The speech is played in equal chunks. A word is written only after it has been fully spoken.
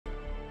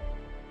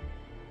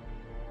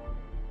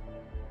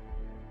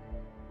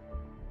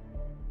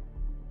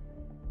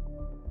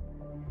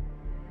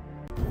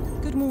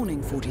Good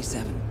morning,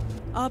 47.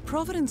 Our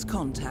Providence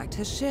contact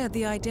has shared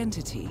the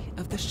identity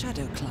of the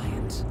Shadow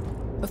Client,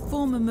 a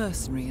former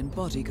mercenary and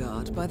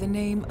bodyguard by the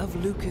name of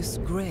Lucas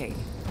Gray.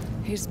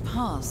 His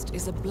past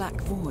is a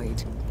black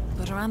void,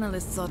 but our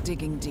analysts are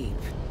digging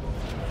deep.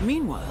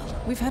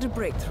 Meanwhile, we've had a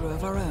breakthrough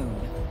of our own.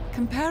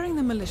 Comparing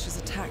the malicious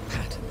attack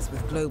patterns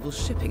with global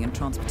shipping and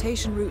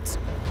transportation routes,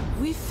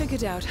 we've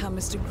figured out how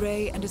Mr.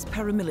 Gray and his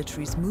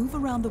paramilitaries move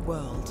around the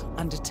world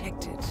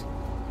undetected.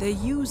 They're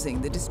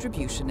using the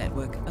distribution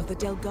network of the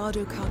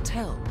Delgado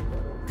cartel,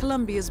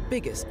 Colombia's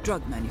biggest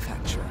drug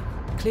manufacturer.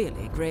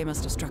 Clearly, Gray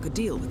must have struck a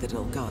deal with the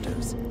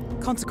Delgados.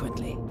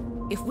 Consequently,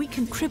 if we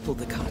can cripple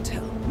the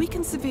cartel, we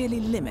can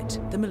severely limit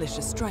the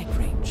malicious strike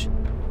range.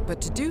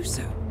 But to do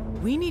so,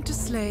 we need to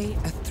slay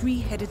a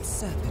three-headed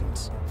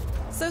serpent.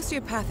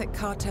 Sociopathic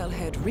cartel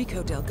head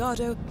Rico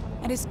Delgado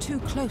and his two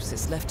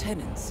closest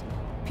lieutenants,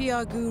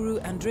 PR guru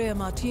Andrea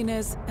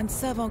Martinez and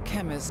savant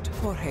chemist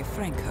Jorge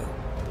Franco.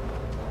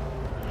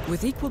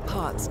 With equal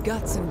parts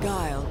guts and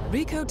guile,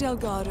 Rico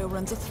Delgado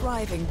runs a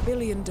thriving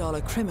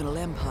billion-dollar criminal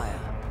empire.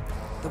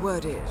 The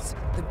word is,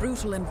 the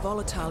brutal and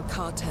volatile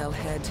cartel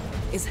head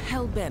is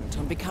hell-bent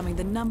on becoming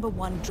the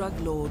 #1 drug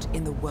lord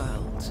in the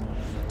world.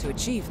 To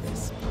achieve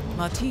this,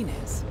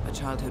 Martinez, a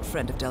childhood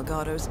friend of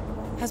Delgado's,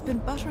 has been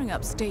buttering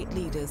up state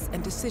leaders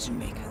and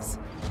decision-makers,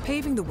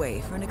 paving the way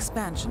for an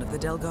expansion of the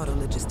Delgado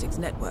logistics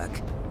network,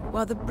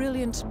 while the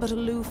brilliant but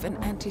aloof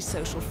and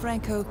antisocial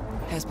Franco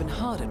has been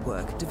hard at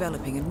work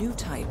developing a new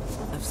type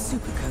of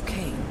super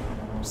cocaine.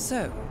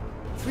 So,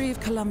 three of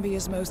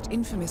Colombia's most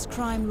infamous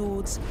crime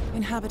lords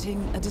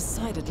inhabiting a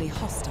decidedly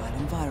hostile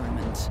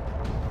environment.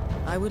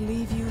 I will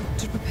leave you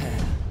to prepare.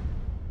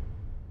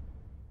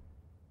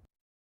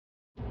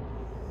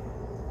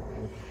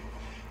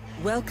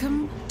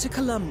 Welcome to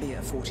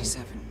Colombia,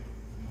 47.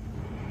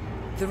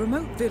 The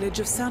remote village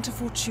of Santa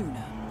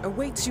Fortuna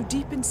awaits you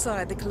deep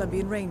inside the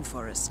Colombian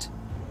rainforest.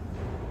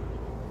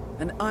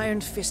 An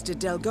iron-fisted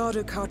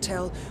Delgado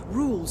cartel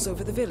rules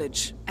over the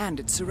village and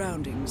its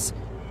surroundings.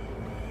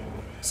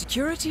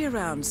 Security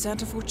around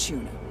Santa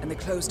Fortuna and the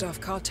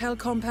closed-off cartel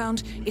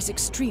compound is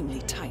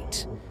extremely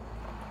tight.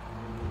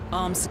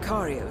 Armed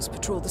sicarios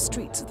patrol the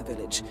streets of the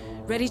village,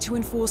 ready to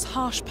enforce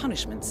harsh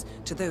punishments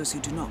to those who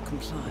do not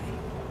comply.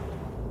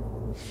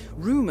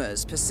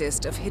 Rumors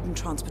persist of hidden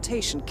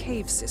transportation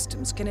cave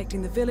systems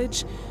connecting the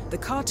village, the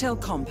cartel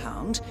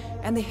compound,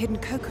 and the hidden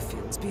coca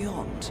fields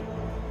beyond.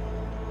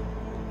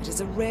 It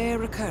is a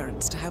rare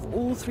occurrence to have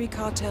all three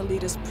cartel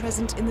leaders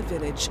present in the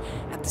village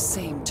at the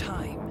same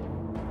time.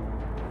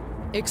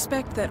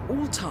 Expect that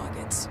all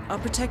targets are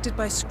protected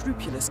by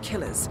scrupulous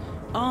killers,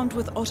 armed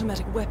with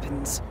automatic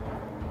weapons.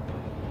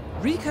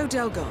 Rico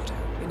Delgado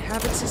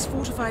inhabits his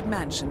fortified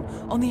mansion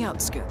on the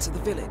outskirts of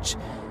the village,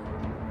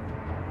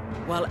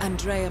 while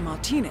Andrea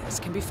Martinez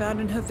can be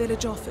found in her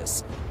village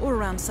office or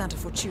around Santa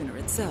Fortuna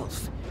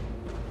itself.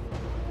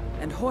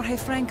 And Jorge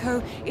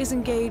Franco is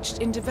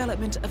engaged in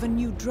development of a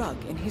new drug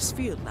in his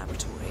field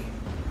laboratory.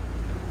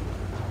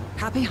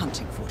 Happy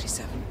hunting,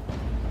 47.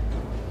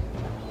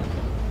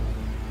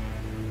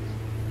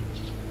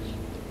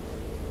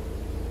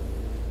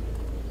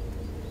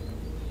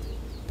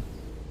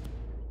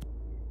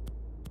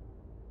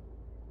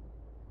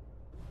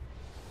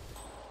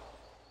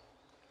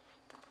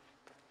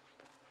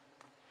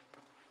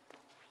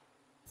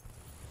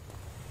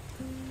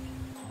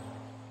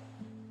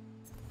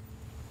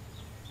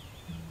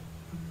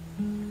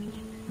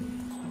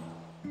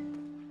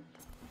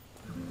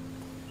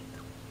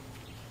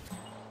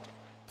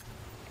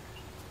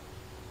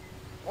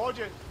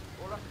 Oye,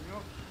 hola,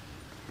 señor.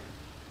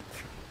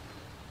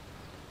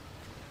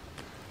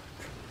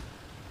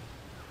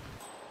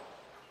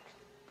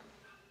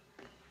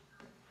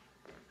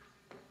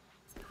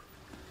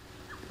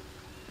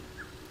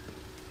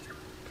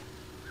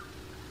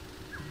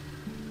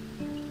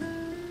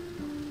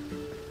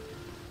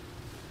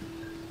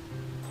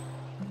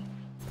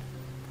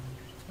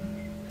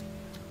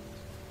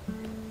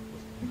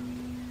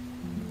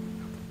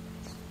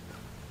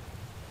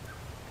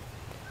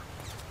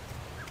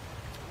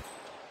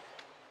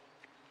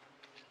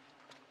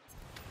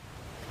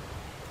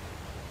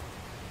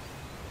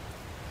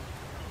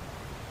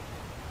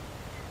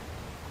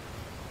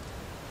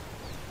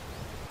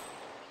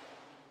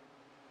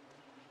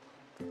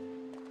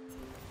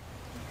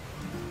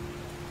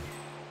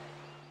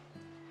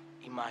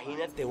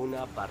 Imagínate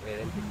una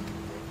barrera entre tú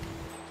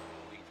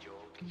y yo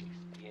que se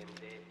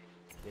extiende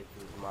de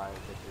tus manos,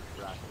 de tus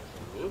brazos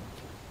en mí.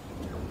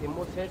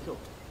 Hacemos eso,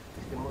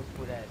 estemos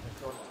fuera de esa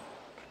zona.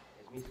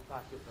 Es mi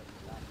espacio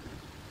personal.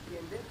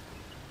 ¿Entiendes?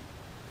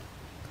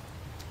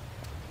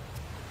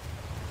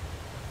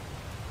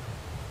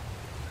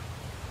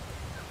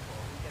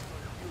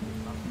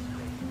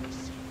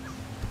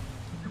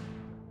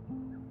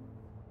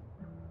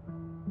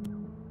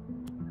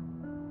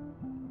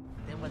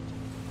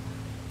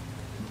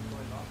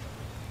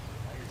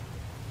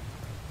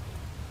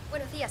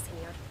 Buenos días,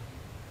 señor.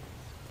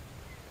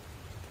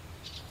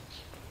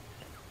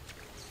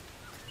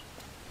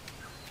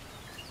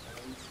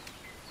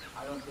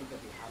 I don't think that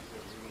we have to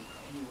really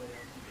anywhere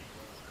else in the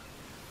world.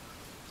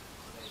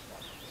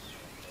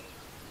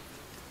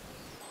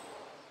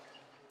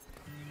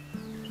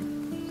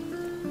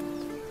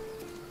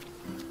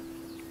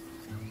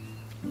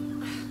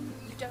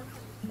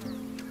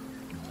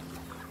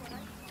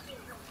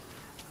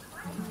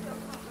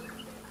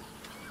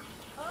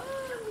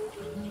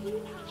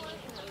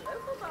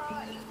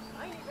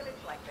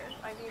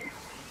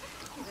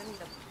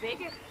 the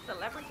biggest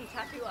celebrity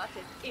tattoo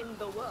artist in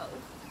the world.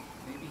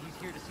 Maybe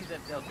he's here to see that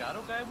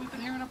Delgado guy we've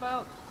been hearing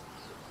about?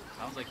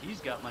 Sounds like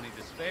he's got money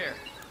to spare.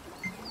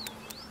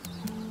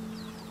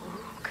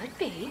 Could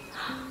be.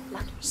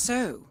 Lucky.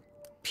 So,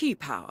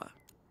 P-Power,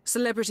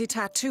 celebrity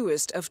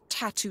tattooist of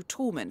Tattoo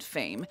Torment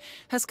fame,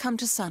 has come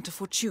to Santa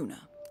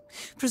Fortuna.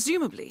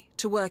 Presumably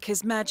to work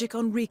his magic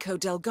on Rico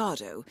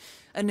Delgado,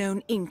 a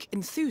known ink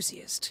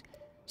enthusiast.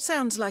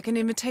 Sounds like an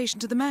invitation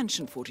to the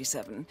Mansion,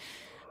 47.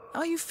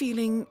 Are you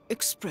feeling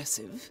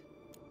expressive?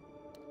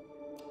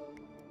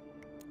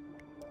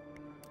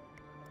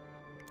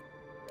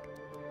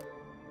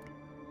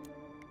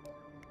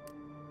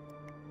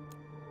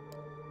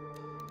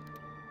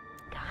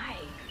 Guy,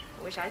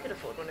 I wish I could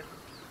afford one of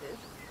this.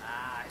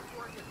 Ah, it's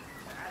working.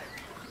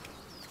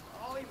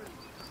 I'll even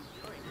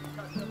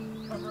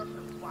cover up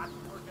the spots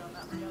and work on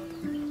that reality.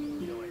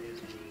 Enjoy it.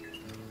 If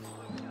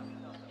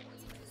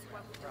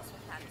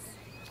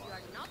you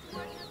are not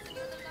working at the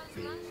Providence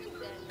Mansion,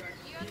 then you are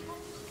here at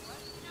home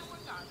working in our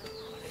garden.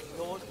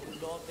 Don't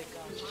love the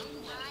garden.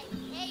 I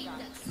hate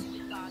that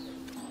stupid garden.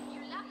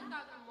 You love the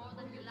garden more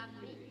than you love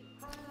me.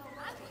 I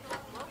would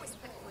have more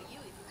respect for you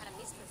if you had a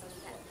mistress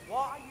instead.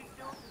 What are you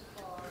doing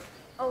for?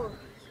 Oh,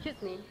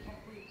 excuse me.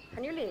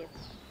 Can you leave?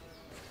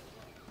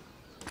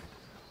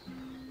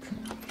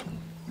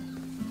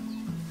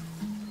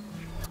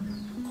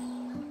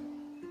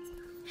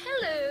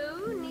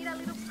 Hello, need a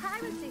little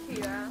privacy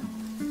here.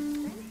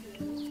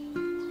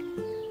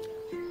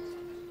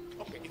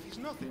 Okay, if it's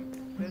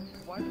nothing, then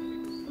why do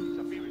people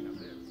disappearing up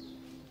there?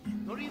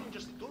 Not even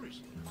just the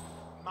tourists.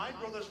 My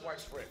brother's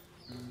wife's friend.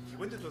 He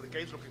went into the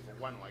caves looking for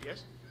one, I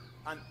guess,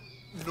 and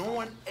no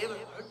one ever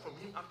heard from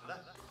him after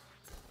that.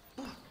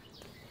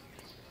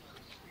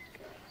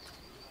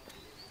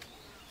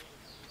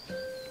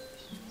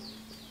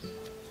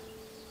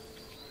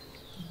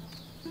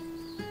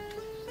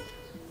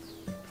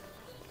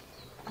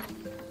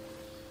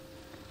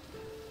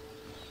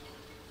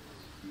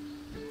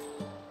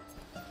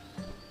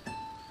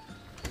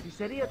 Si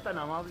sería tan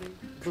amable,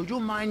 do you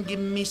mind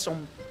giving me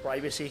some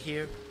privacy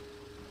here?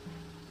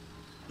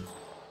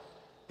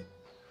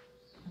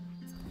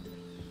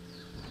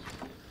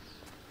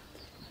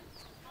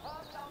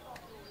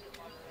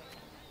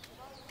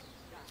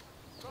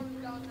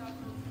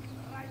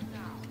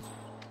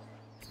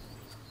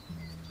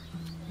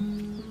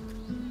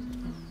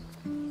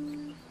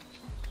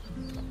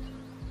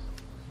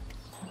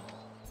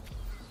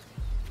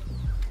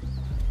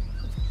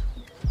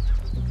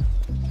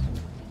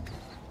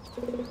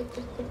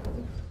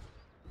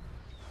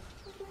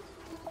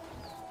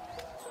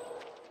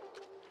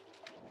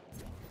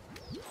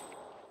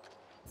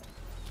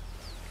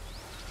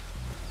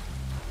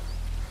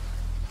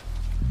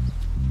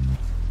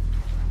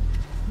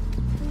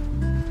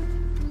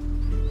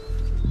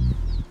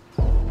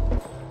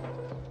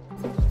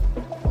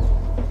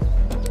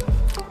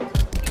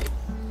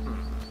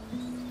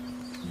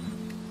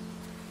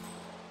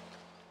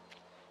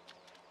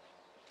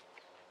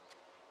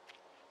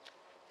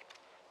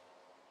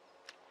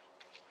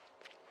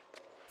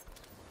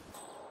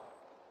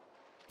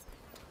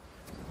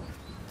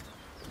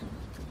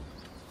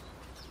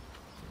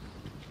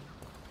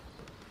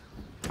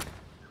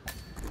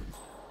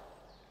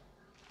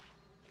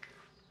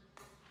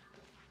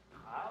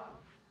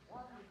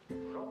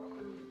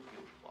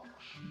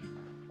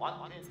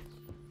 Wanted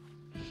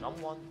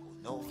someone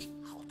who knows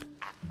how to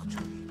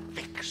actually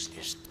fix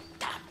this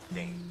damn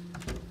thing.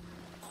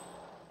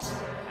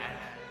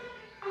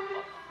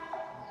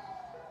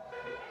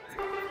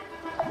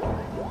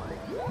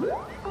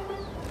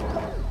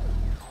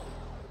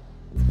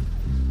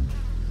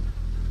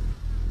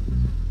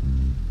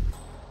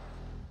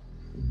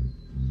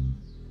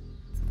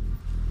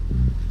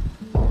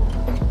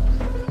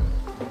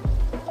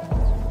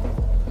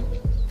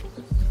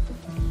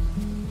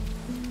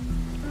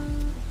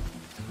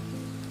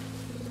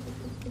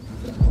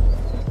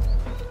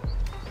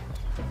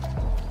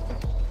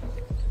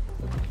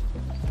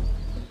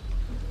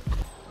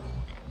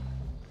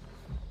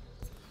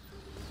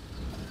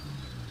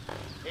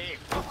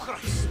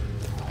 Christ!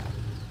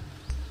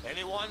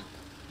 Anyone?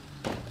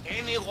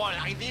 Anyone,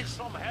 I need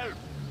some help!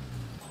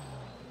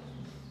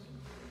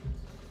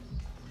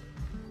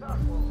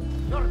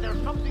 Sir,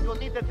 there's something you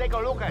need to take a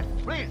look at,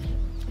 please!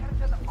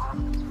 There's an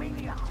armed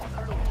maniac on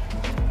the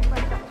loose. You might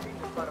have seen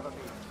this part of a thing.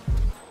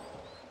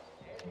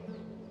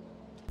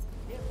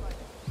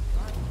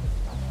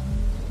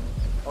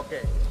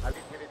 Okay, I'll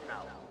admit it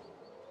now.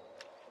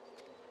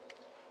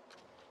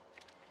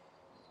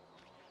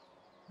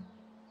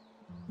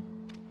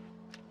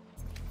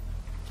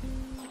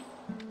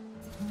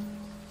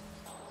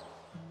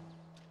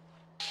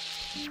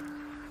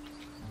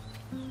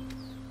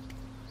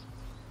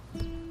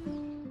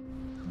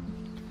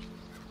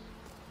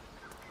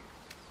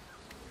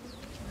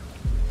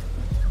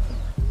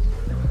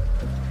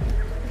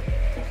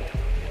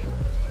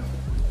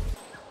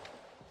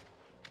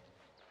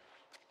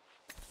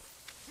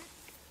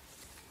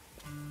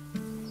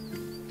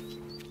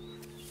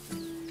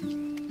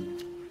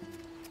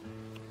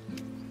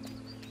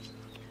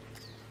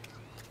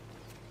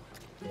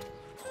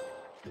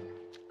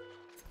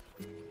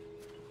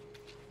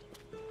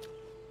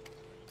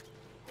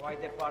 Why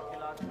the party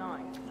last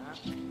night, huh?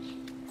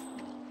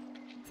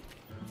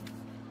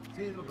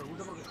 Sí, lo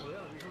pregunto porque joder,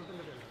 a mí solo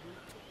tengo que decir.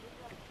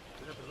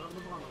 Perdón, no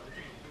pongo nada.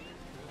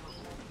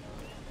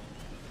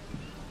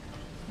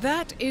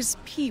 That is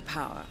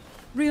P-Power.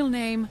 Real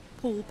name,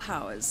 Paul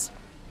Powers.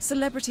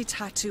 Celebrity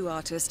tattoo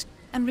artist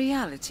and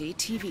reality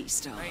TV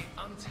star. Mate,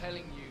 I'm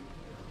telling you,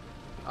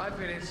 I've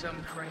been in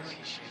some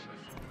crazy shit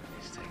before.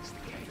 This takes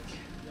the cake.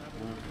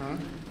 Know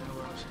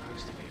where I'm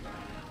supposed to be,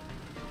 right?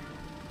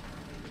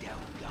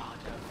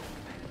 Delgado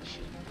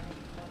Mansion.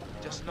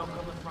 Just knock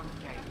on the front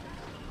gate.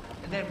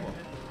 And then what?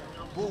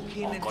 Walk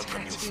in and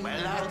tattoo the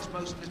world's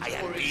most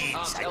notorious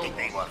art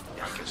elbows.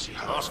 I can see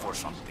lost for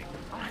something.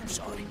 I'm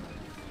sorry.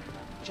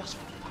 Just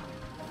for fun.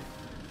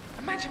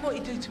 Imagine what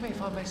he'd do to me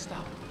if I messed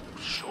up.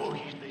 Sure,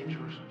 he's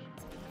dangerous.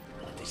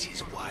 This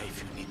is why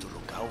you need to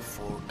look out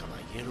for,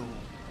 caballero.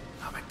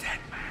 I'm a dead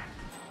man.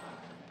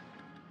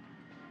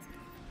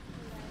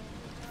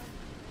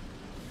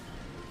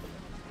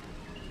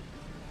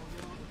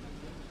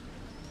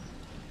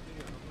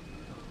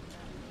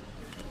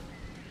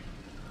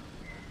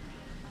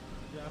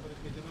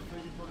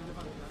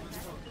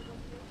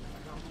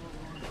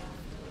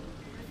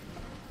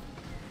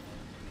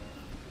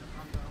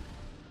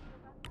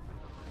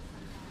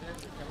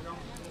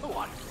 Go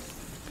on.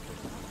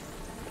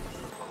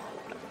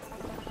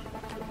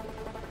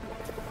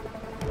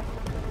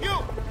 You!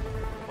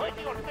 Where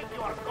do you think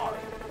you are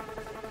going?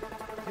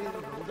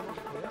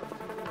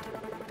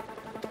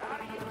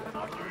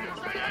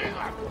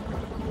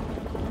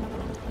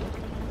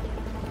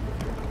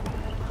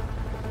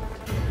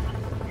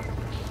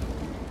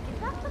 Is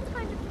that some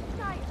kind of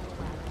disguise?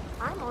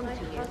 I'm on to you.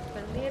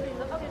 Husband nearly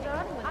lost his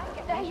arm when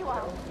there you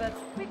are. But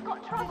we've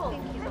got trouble. I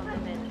think he's on the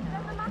mend.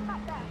 There's a man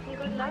back there. He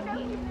was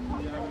lucky.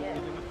 Yes.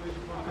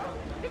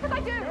 Because I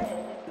do.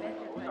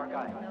 Who's our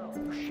guy?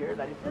 You share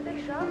that So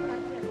they shot him.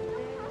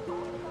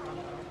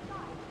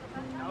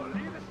 Now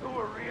leave us to a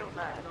real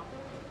man.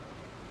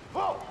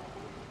 Whoa!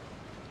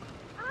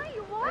 Ah,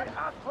 you what? Hey,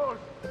 assholes!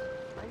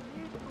 I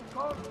need to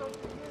call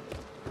something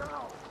in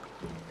now.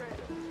 Okay,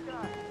 this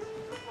guy,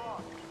 the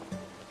boss.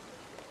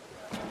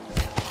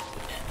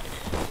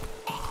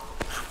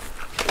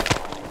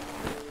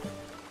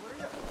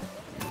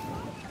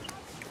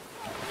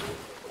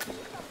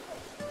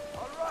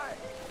 All right.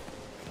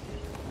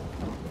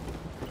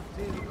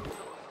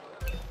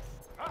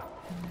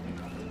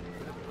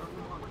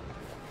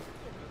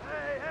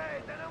 Hey,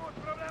 tenemos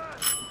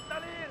problemas.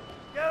 Salir,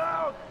 get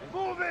out.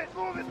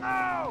 Move it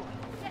now.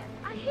 Yes,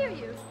 I hear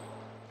you.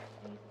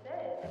 He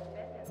said it's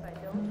better if I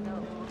don't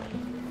know.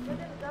 But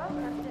it's all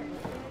Captain.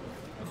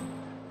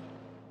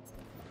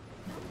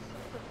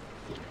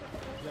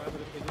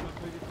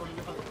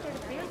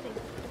 They're building.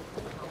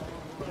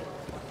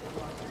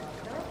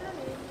 Don't tell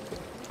me.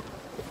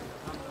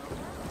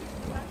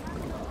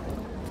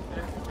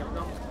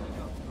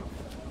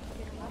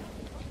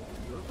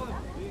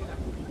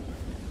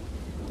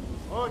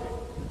 Oye,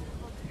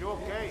 you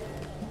okay?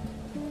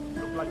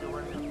 Look like you're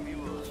running a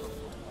fever or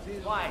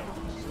something. Why?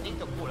 Just need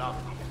to cool off.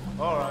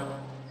 All right.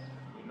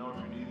 You know if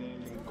you need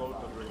anything cold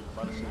to drink,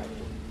 parasite.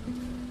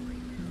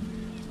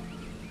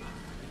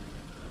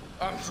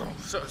 I'm so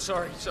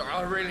sorry.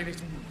 I really need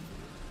to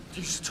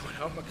use the toilet.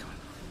 Oh my god.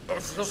 I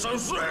feel so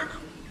sick.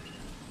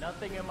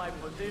 Nothing in my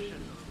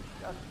position.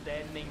 Just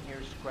standing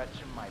here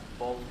scratching my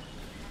balls.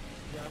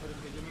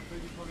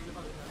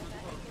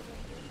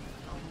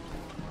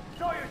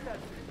 Show yourself,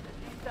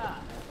 Tita.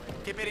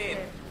 Keep it in.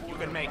 You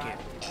can make it.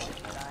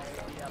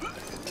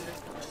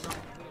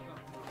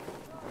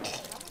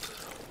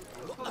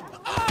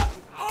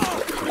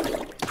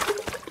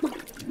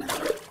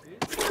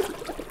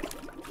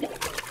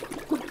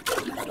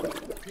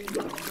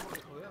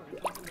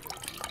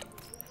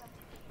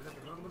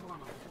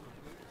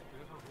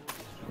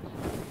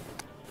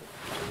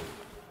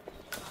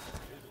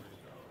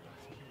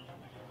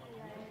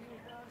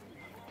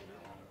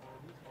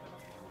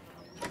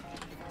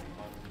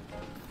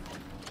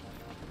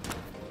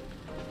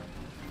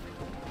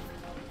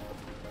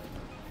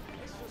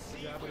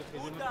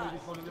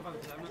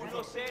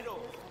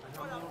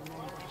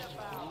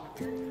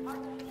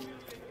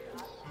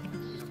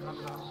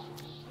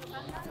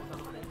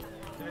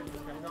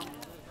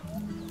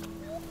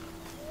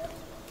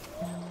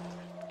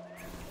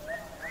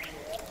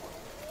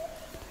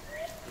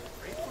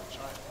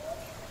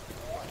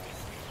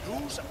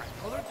 Lose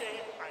another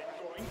game, I'm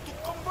going to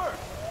convert.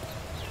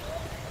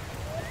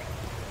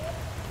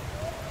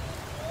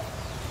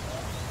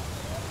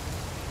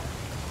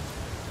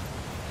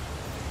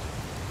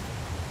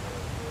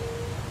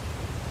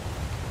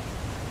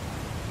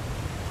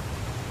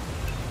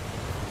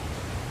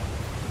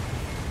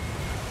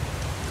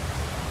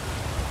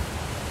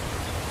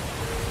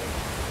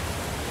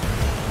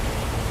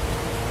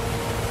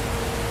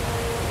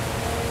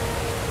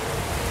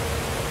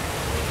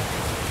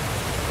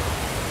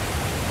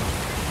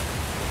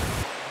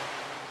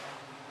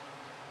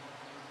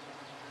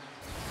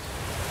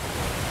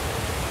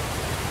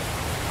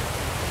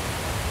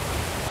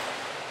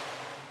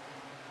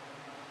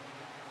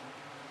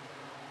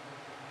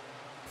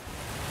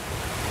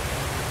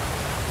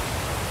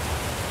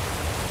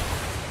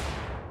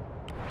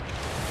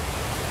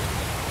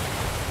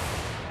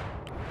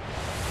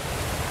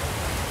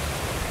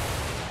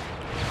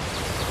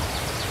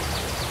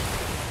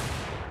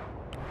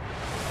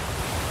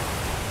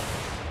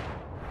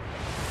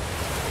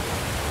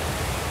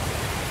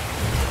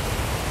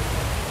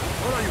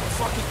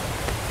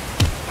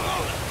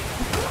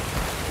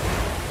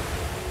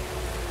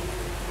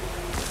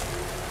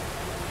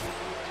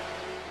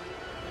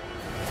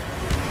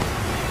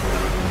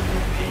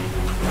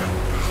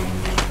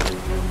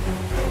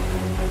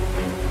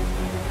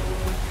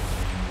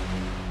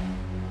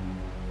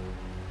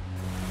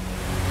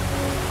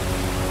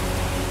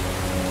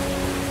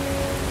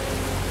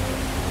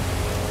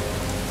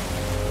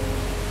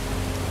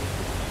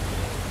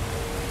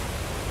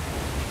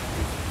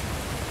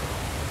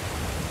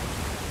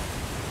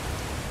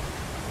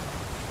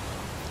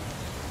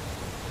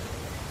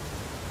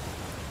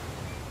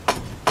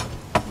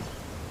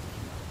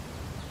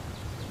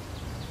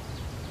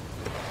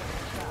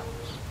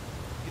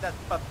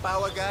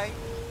 our guy?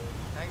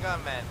 Hang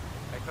on, man.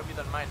 I hope you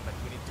don't mind, but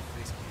we need to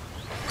frisk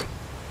you.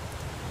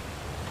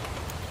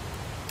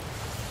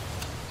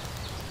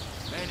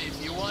 Man,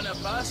 if you wanna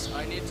pass,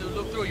 I need to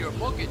look through your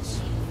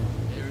pockets.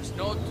 There's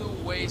no two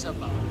ways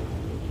about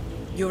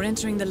it. You're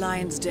entering the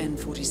lion's den,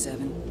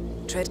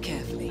 47. Tread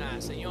carefully.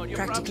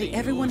 Practically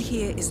everyone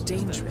here is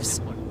dangerous,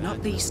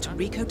 not least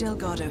Rico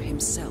Delgado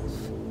himself.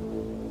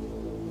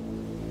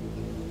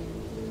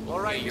 All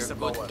right, You're Mr.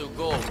 good Bower. to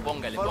go.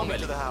 Póngale, Follow me póngale.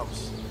 to the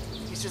house.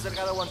 Mrs.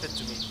 Delgado wanted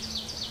to meet you.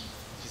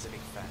 She's a big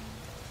fan.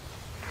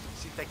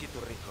 She'll take you to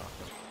Rico.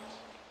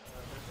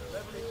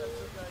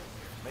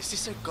 My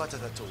sister got a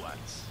tattoo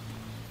once.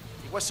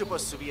 It was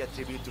supposed to be a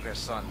tribute to her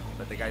son,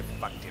 but the guy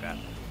fucked it up.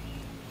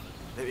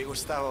 Baby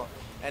Gustavo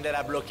ended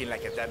up looking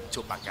like a damn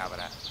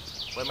chupacabra.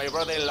 When my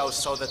brother-in-law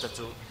saw the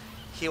tattoo,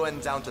 he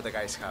went down to the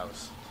guy's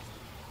house.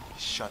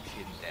 Shot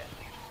him dead.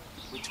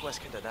 Which was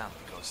kinda dumb,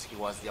 because he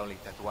was the only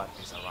tattoo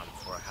artist around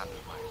for 100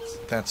 miles.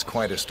 That's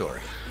quite a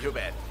story. You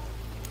bet.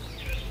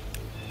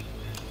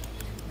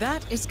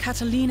 That is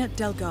Catalina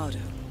Delgado,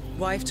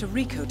 wife to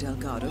Rico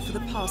Delgado for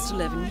the past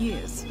 11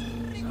 years.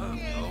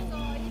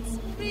 It's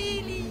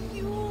really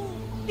you,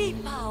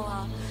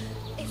 B-Power.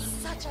 It's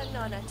such an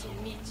honor to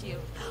meet you.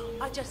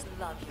 I just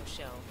love your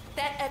show.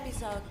 That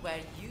episode where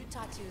you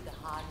tattoo the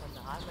heart on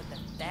the arm of the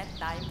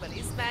dead-dying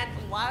policeman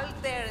while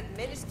they're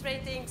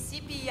administrating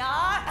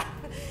CPR.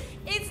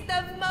 It's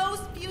the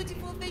most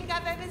beautiful thing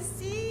I've ever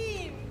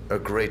seen. A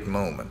great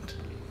moment.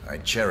 I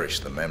cherish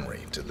the memory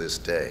to this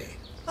day.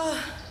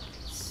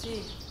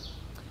 See.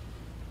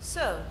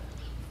 So,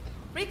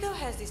 Rico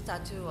has this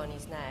tattoo on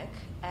his neck,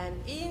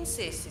 and he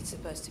insists it's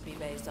supposed to be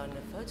based on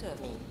a photo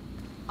of me.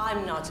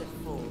 I'm not a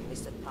fool,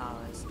 Mr.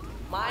 Powers.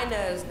 My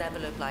nose never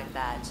looked like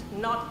that,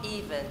 not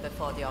even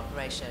before the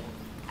operation.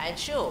 And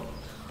sure,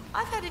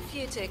 I've had a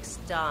few ticks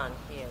done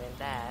here and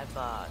there,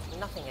 but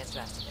nothing as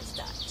drastic as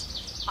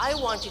that. I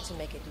want you to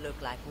make it look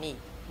like me,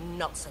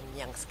 not some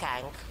young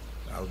skank.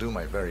 I'll do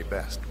my very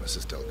best,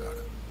 Mrs.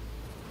 Delgado.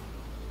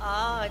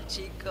 Ah,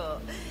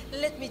 Chico,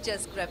 let me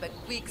just grab a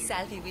quick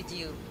selfie with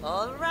you,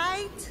 all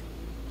right?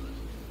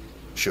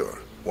 Sure,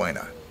 why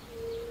not?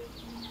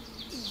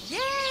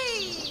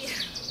 Yay!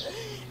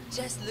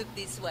 Just look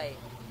this way.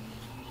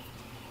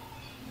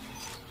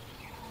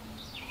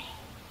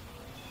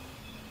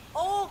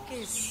 Oh,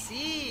 que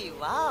sí,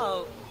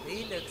 wow,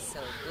 we look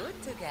so good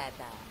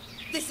together.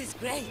 This is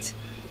great.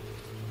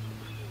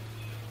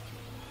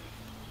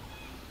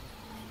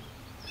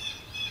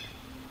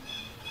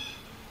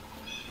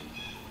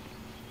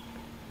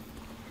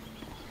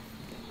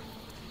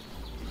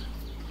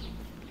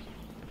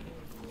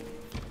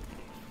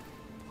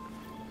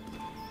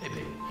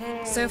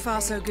 So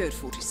far, so good,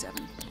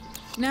 47.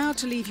 Now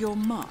to leave your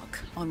mark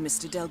on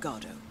Mr.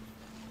 Delgado.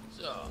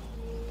 So,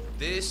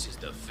 this is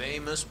the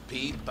famous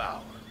Pete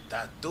Power,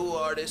 tattoo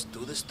artist to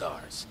the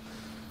stars.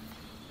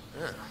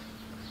 Huh.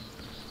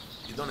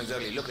 You don't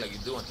exactly look like you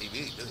do on TV, do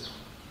you?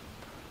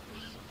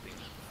 Something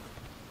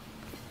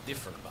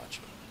different about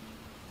you.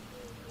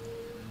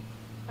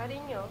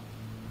 Cariño,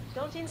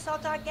 don't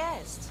insult our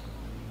guest.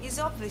 He's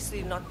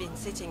obviously not been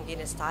sitting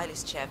in a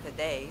stylish chair for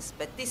days,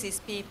 but this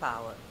is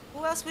P-Power.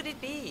 Who else would it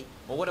be?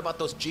 Well, what about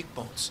those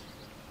cheekbones?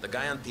 The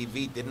guy on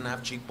TV didn't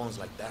have cheekbones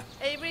like that.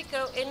 Hey,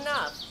 Rico,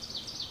 enough.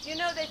 You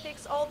know they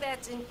fix all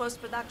that in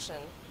post-production.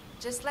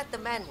 Just let the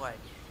man work.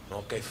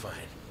 Okay, fine.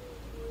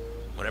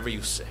 Whatever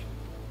you say.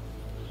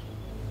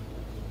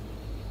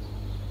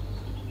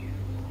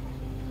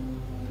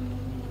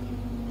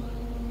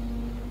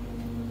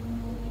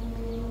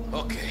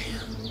 Okay,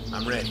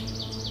 I'm ready.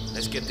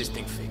 Let's get this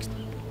thing fixed.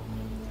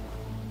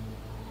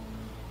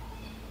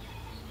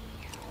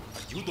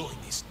 Are you doing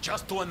this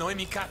just to annoy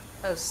me, Cat?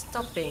 Oh,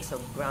 stop being so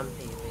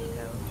grumpy,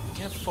 Rico. You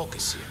can't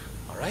focus here,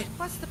 all right?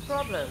 What's the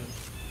problem?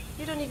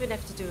 You don't even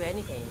have to do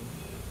anything.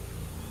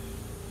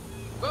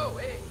 Whoa,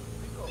 hey,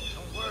 Rico,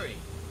 don't worry.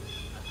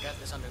 I've got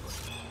this under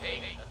control.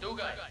 Hey, tattoo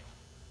guy.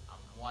 I'm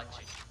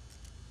watching.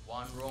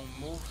 One wrong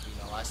move, y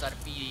la vas a estar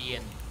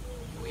pidiendo.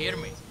 You hear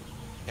me?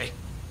 Hey,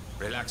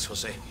 relax,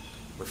 Jose.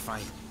 We're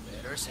fine.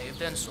 Better safe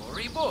than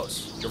sorry,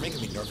 boss. You're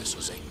making me nervous,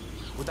 Jose.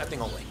 Put that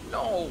thing away.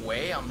 No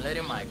way, I'm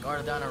letting my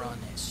guard down around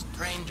a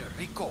stranger,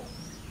 Rico.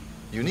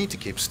 You need to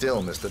keep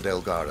still, Mr.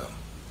 Delgado.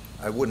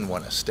 I wouldn't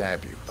want to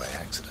stab you by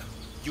accident.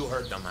 You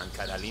heard the man,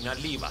 Catalina.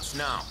 Leave us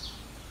now.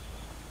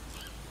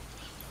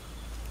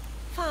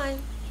 Fine.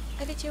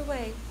 Have it your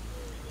way.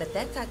 But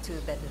that tattoo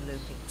better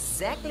look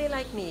exactly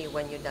like me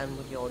when you're done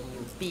with your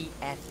new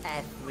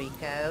BFF,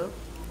 Rico.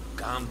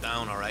 Calm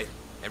down, all right?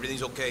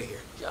 Everything's okay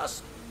here.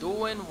 Just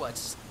doing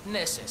what's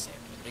necessary,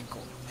 Rico.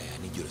 Hey,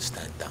 I need you to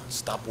stand down.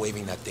 Stop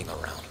waving that thing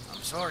around.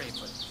 I'm sorry,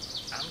 but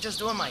I'm just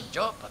doing my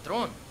job,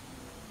 patron.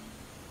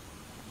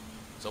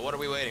 So what are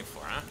we waiting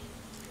for, huh?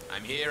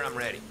 I'm here, I'm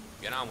ready.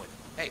 Get on with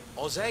it. Hey,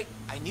 Jose,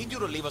 I need you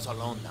to leave us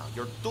alone now.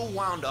 You're too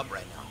wound up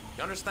right now.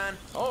 You understand?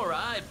 All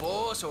right,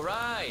 boss, all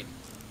right.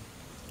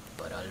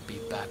 But I'll be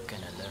back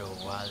in a little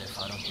while if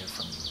I don't hear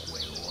from you,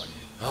 huevón.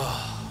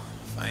 Oh,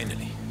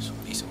 finally. Some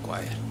peace and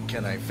quiet.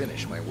 Can I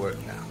finish my work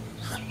now?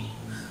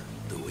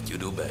 Do what you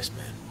do best,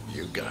 man.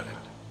 You got it.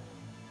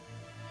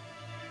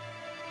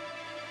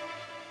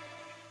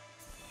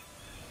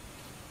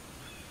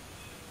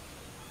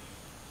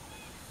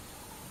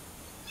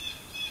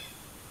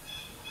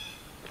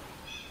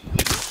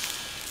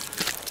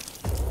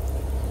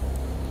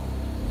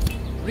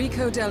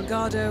 Rico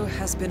Delgado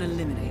has been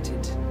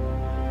eliminated.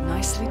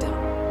 Nicely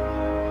done.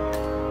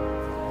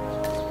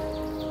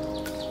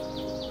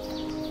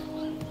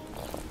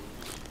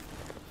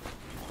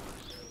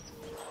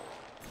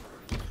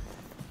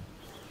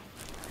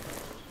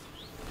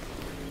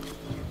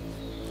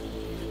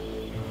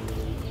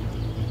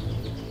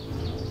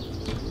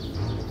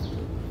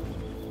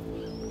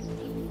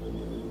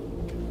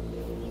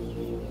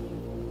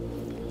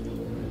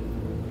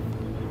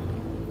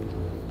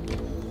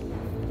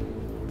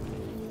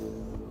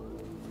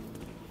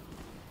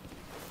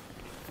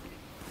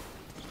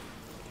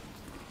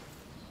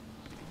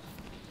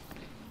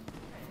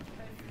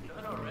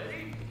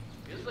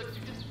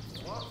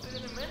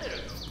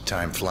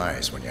 Time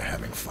flies when you're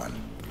having fun.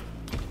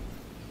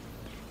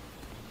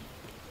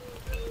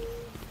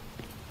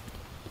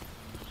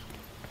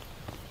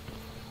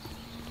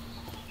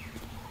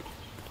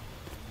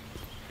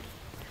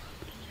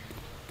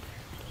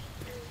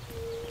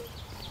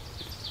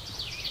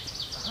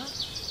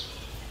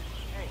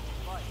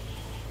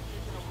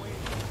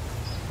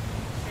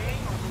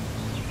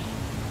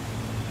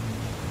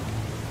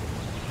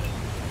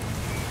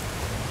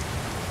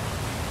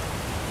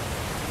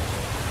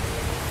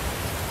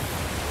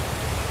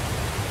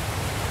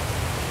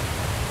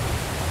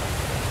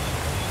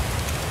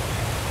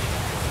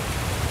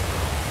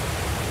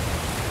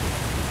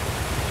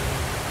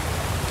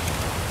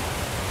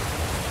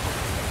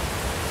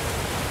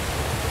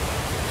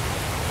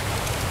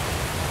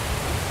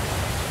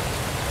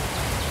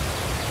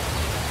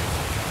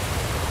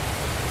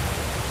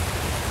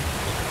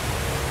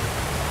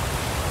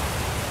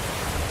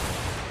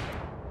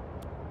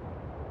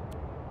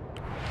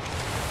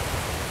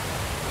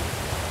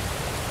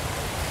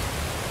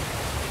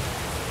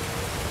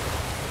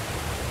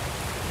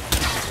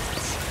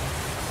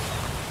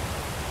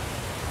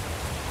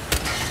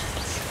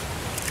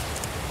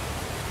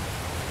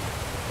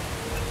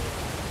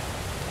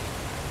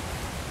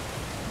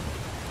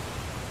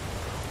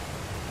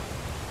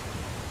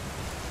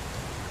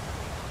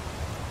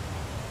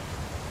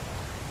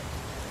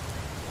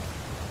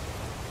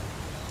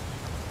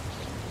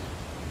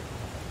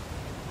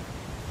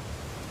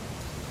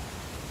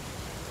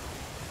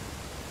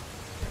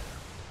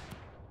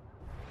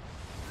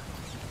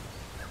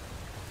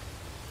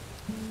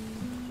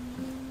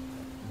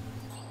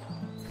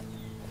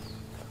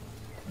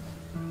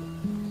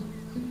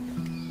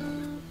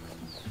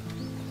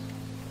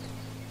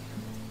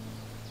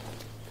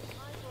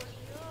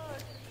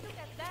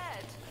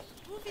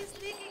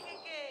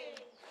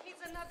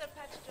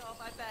 Job,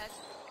 I bet.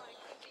 Oh, it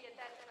could be a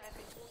death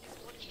traffic. All this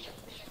water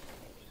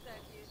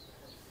exactly.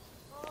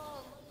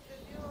 Oh, the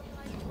Dios,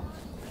 I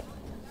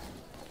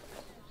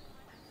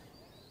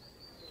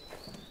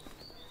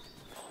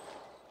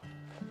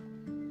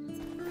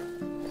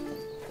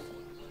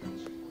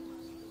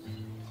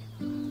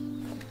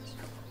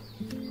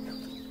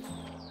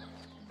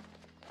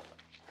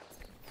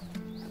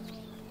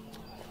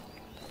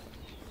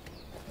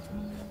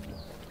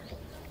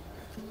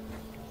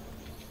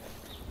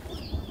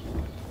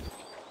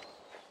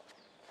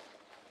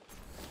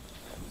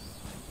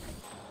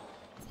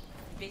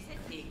Visit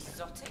the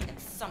exotic and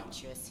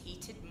sumptuous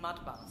heated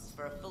mud baths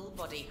for a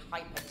full-body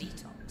hyper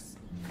detox.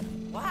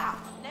 Wow,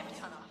 never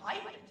done a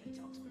hyper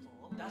detox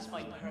before. That's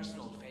my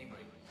personal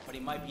favorite, but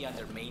it might be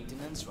under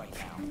maintenance right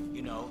now.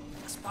 You know,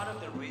 as part of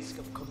the risk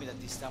of COVID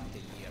at this time of the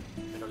year.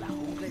 Pero la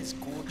jungla is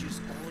gorgeous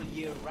all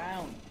year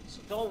round,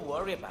 so don't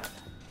worry about that.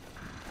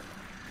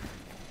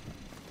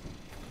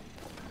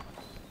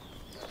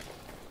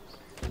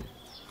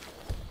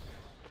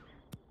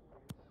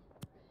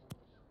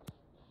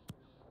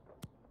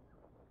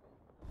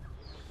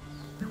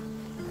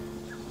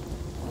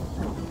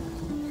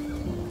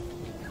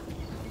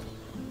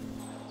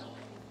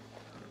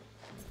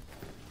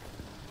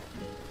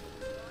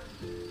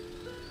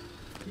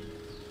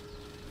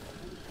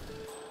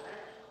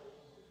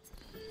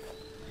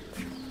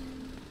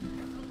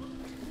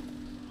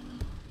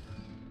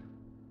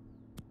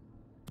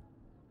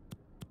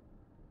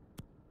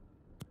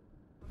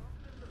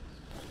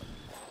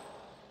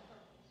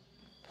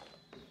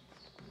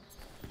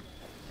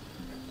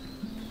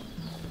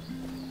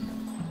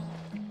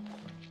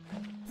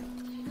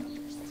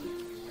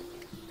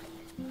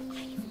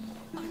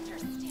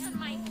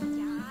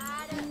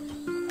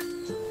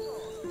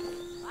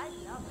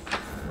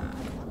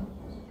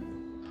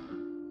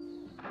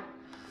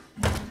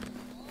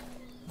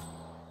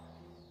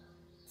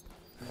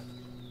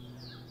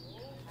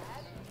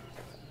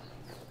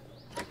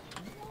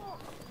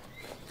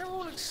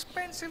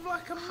 Expensive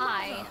like a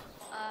Hi. mother.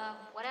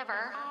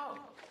 Whatever. Oh,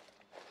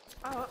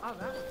 that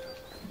one.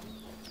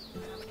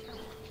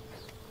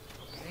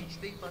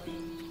 HD, buddy.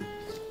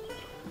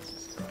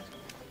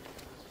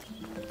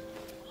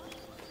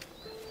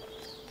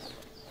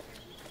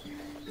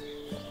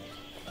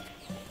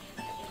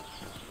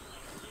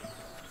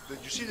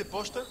 see the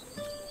poster?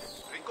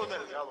 Rico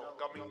Delgado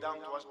coming down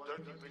to us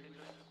dirty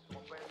villagers to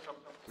open some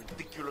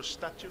ridiculous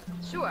statue?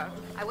 Sure.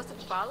 I was at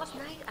the bar last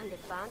night and the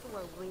band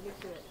were really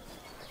good.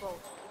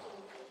 Both.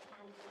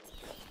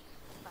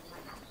 But my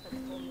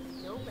husband told me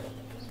nobody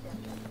could see them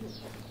but me.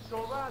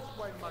 So that's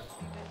why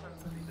Martinez and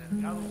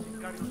the Delgado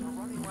sicarios are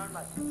running around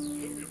like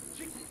hated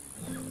chickens.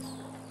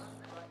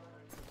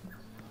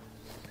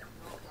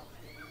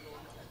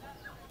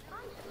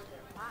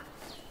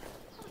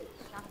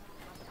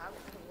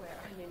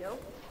 You know,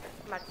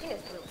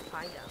 Martinez will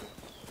find them.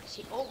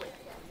 She always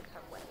gets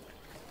her way.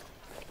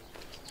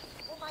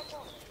 Oh my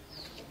God.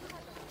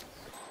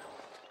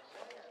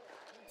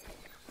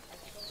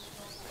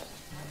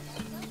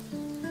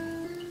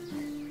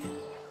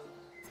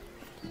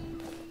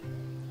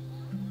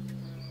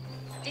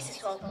 This is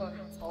Hawthorne.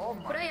 Oh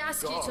my Could I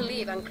ask God. you to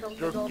leave and close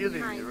You're the door kidding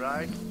behind me, you?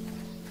 right?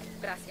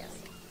 Gracias.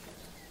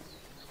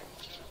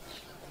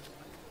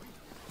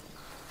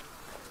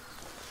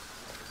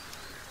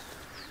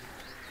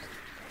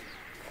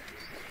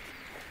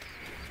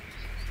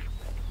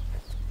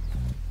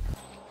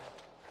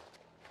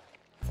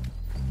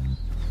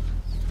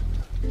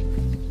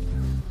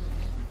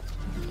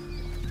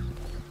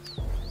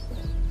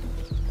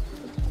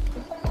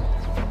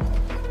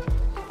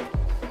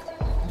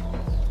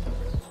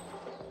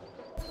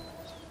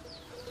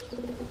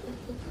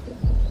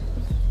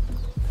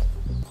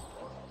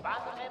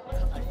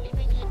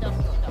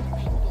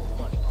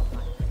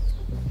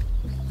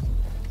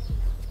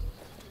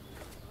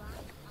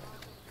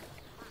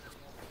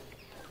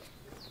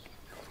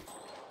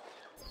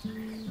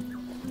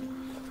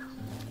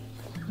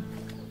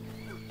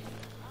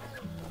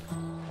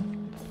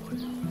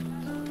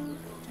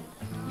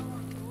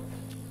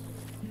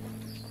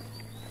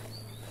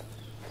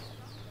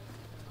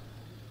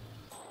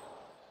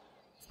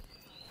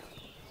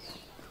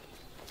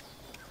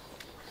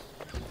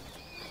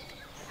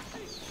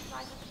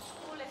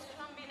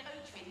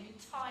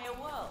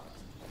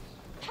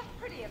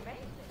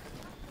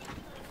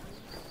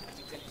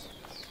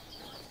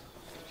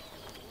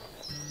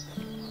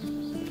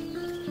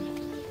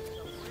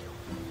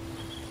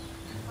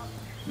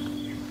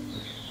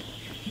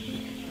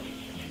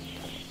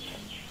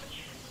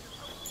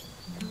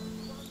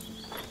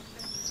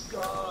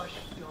 Gosh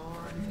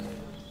darn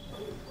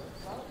it.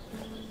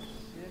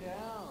 Sit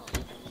down,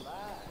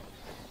 relax.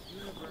 The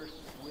universe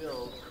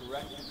will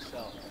correct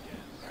itself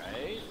again,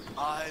 right?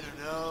 I don't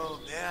know,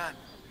 man.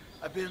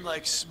 I've been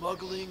like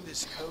smuggling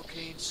this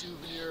cocaine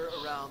souvenir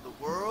around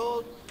the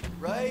world,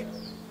 right?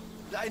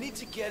 I need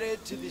to get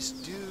it to this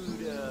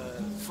dude,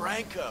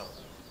 Franco.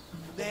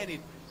 Man,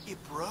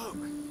 it broke.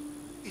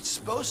 It's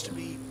supposed to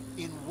be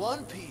in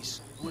one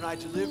piece when I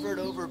deliver it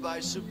over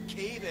by some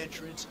cave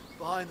entrance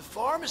behind the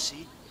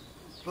pharmacy,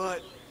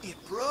 but it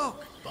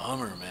broke.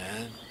 Bummer,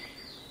 man.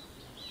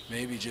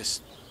 Maybe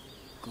just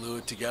glue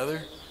it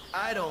together?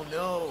 I don't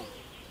know.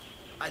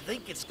 I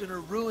think it's gonna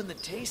ruin the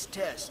taste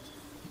test.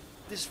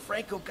 This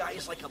Franco guy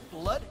is like a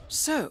blood...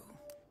 So,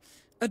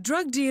 a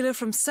drug dealer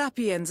from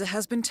Sapienza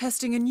has been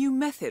testing a new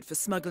method for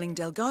smuggling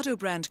Delgado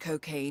brand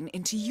cocaine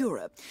into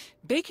Europe,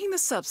 baking the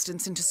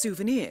substance into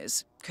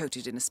souvenirs,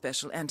 coated in a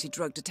special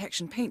anti-drug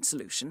detection paint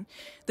solution.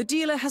 The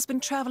dealer has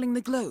been traveling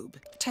the globe,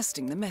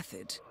 testing the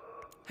method.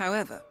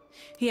 However,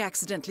 he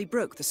accidentally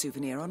broke the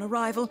souvenir on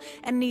arrival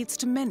and needs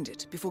to mend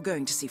it before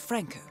going to see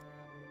Franco.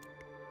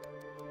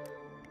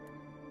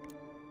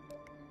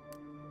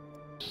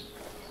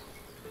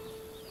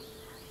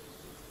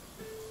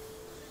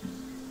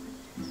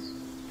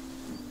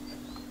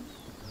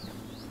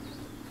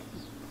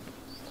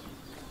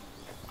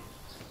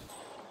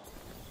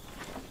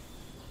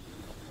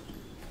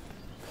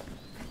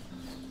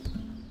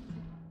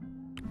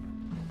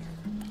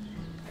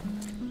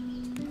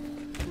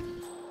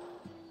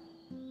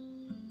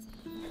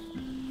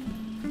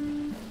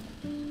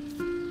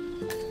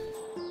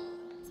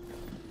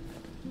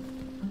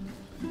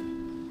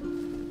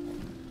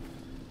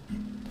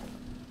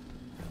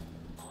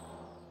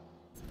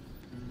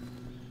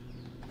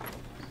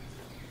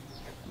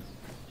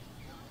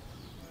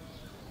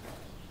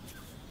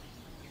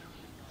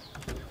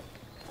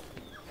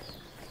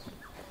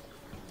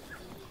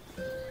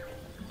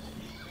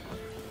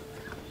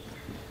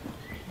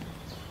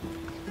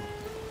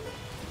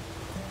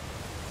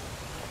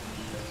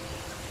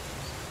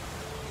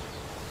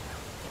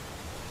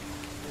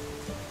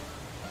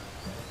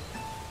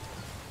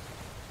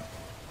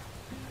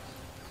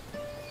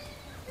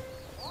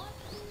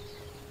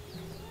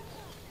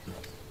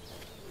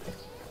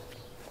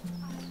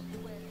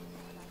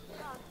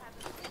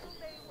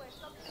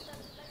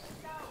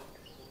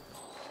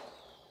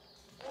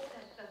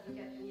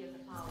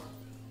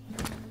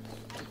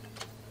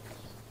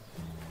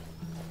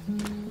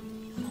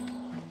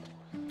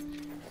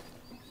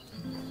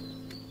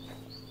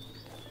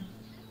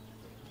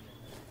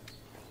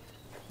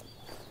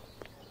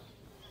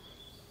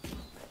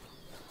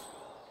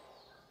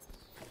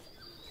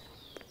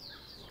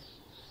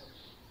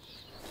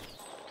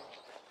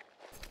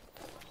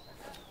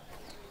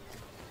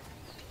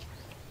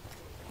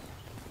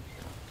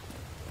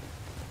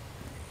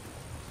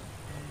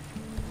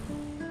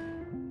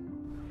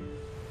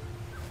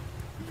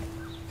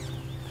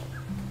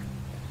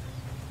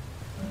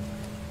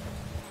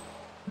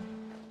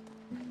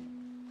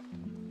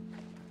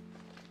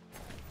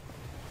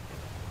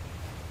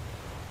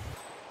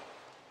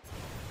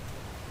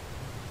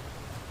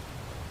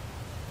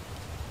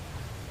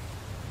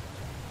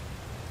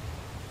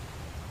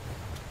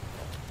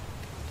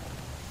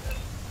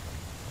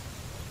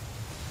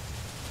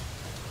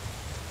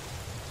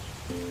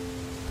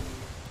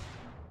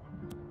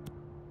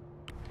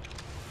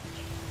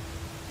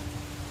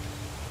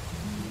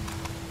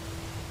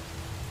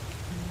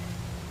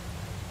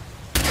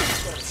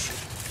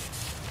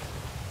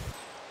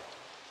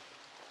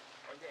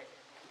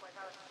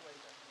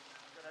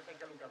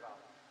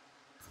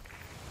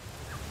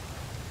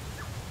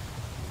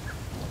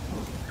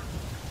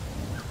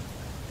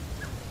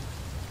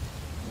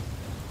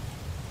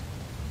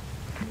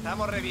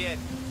 Estamos re bien.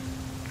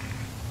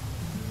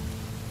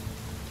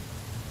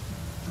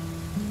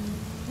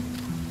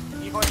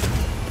 Hijo de...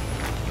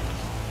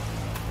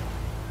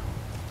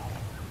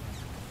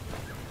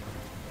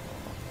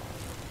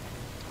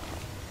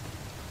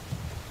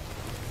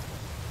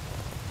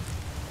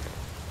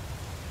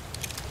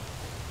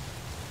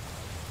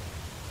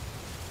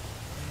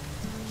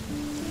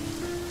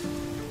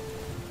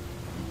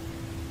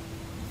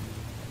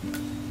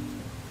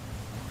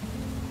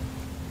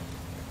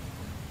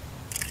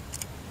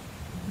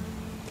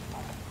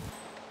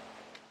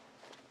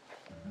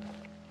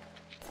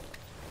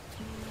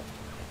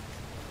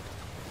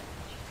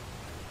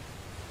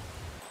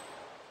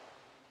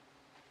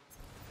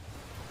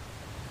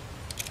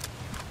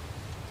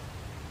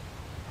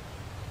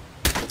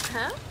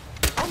 Huh?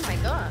 Oh my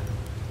god.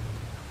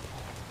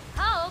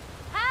 Help!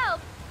 Help!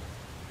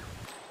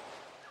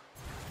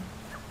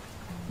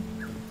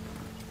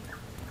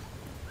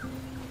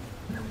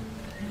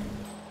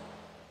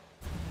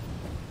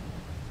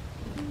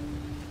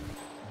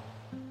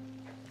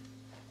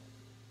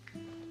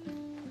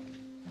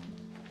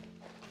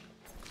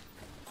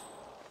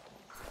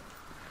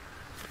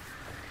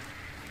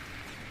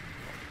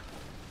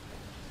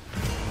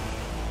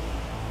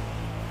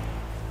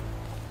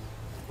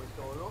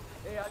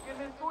 ¿Alguien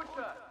me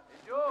escucha?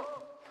 Yo.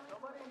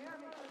 Somebody hear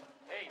me?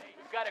 Hey,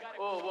 you gotta...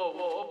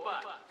 Whoa, opa.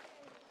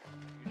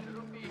 You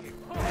shouldn't be here.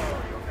 Oh,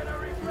 you're gonna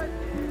regret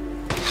it.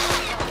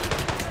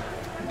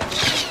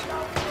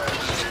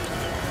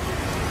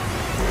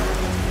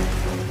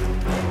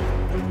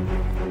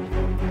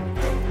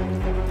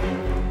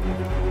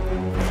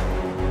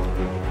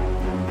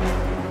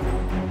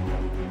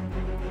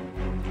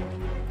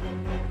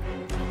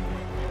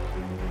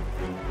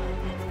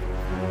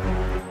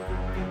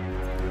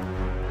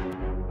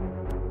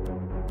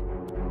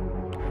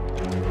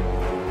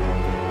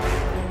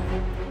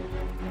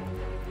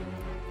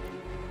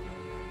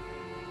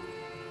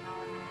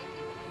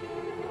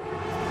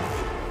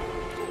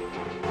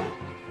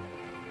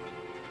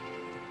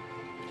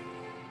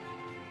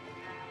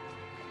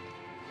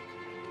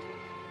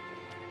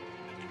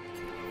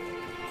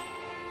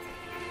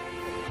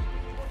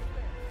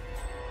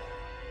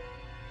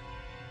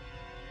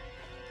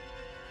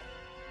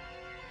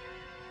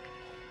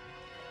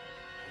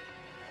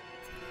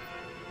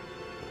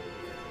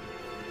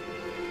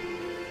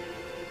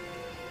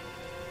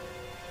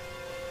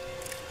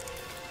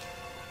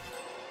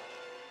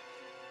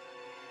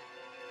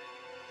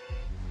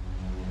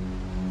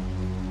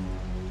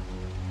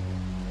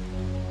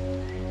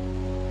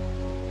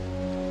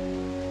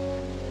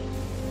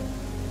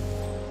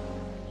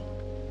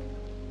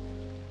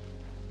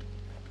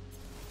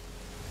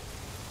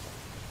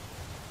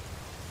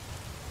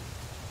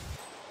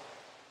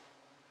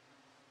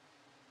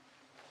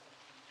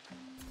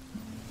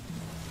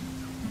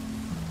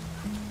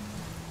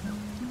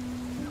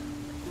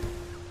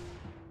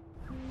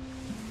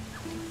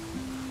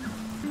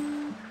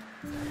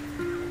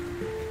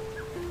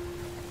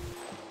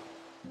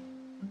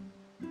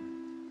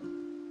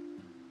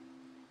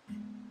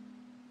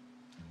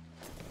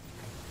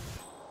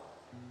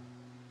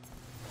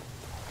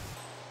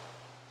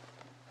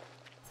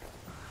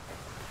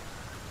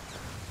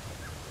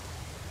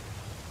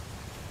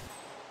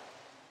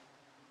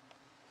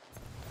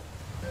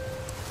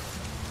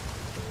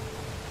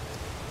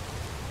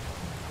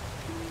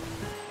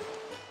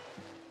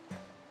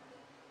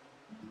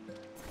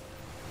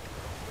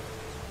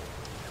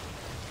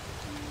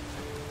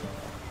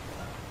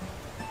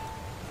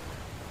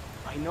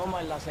 I know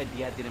my last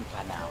idea didn't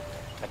pan out,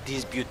 but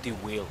this beauty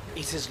will.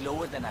 It's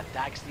slower than a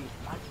taxi,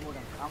 much more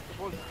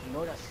uncomfortable,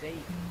 not as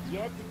safe.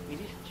 Yet, it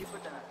is cheaper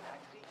than a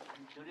taxi,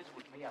 and tourists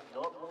would pay a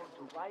lot more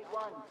to ride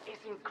one.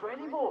 It's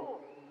incredible!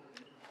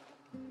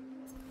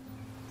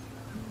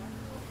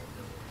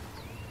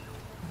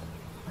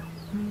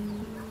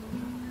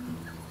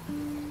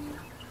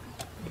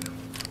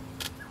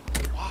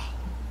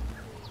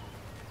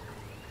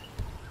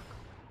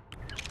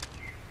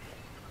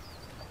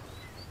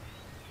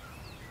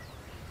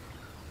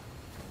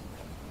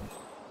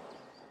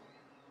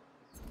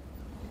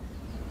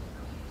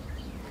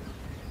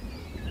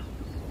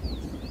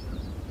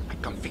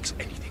 I can fix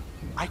anything.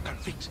 I can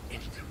fix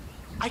anything.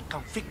 I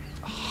can fix...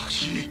 Oh,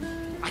 shit.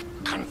 I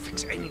can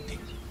fix anything.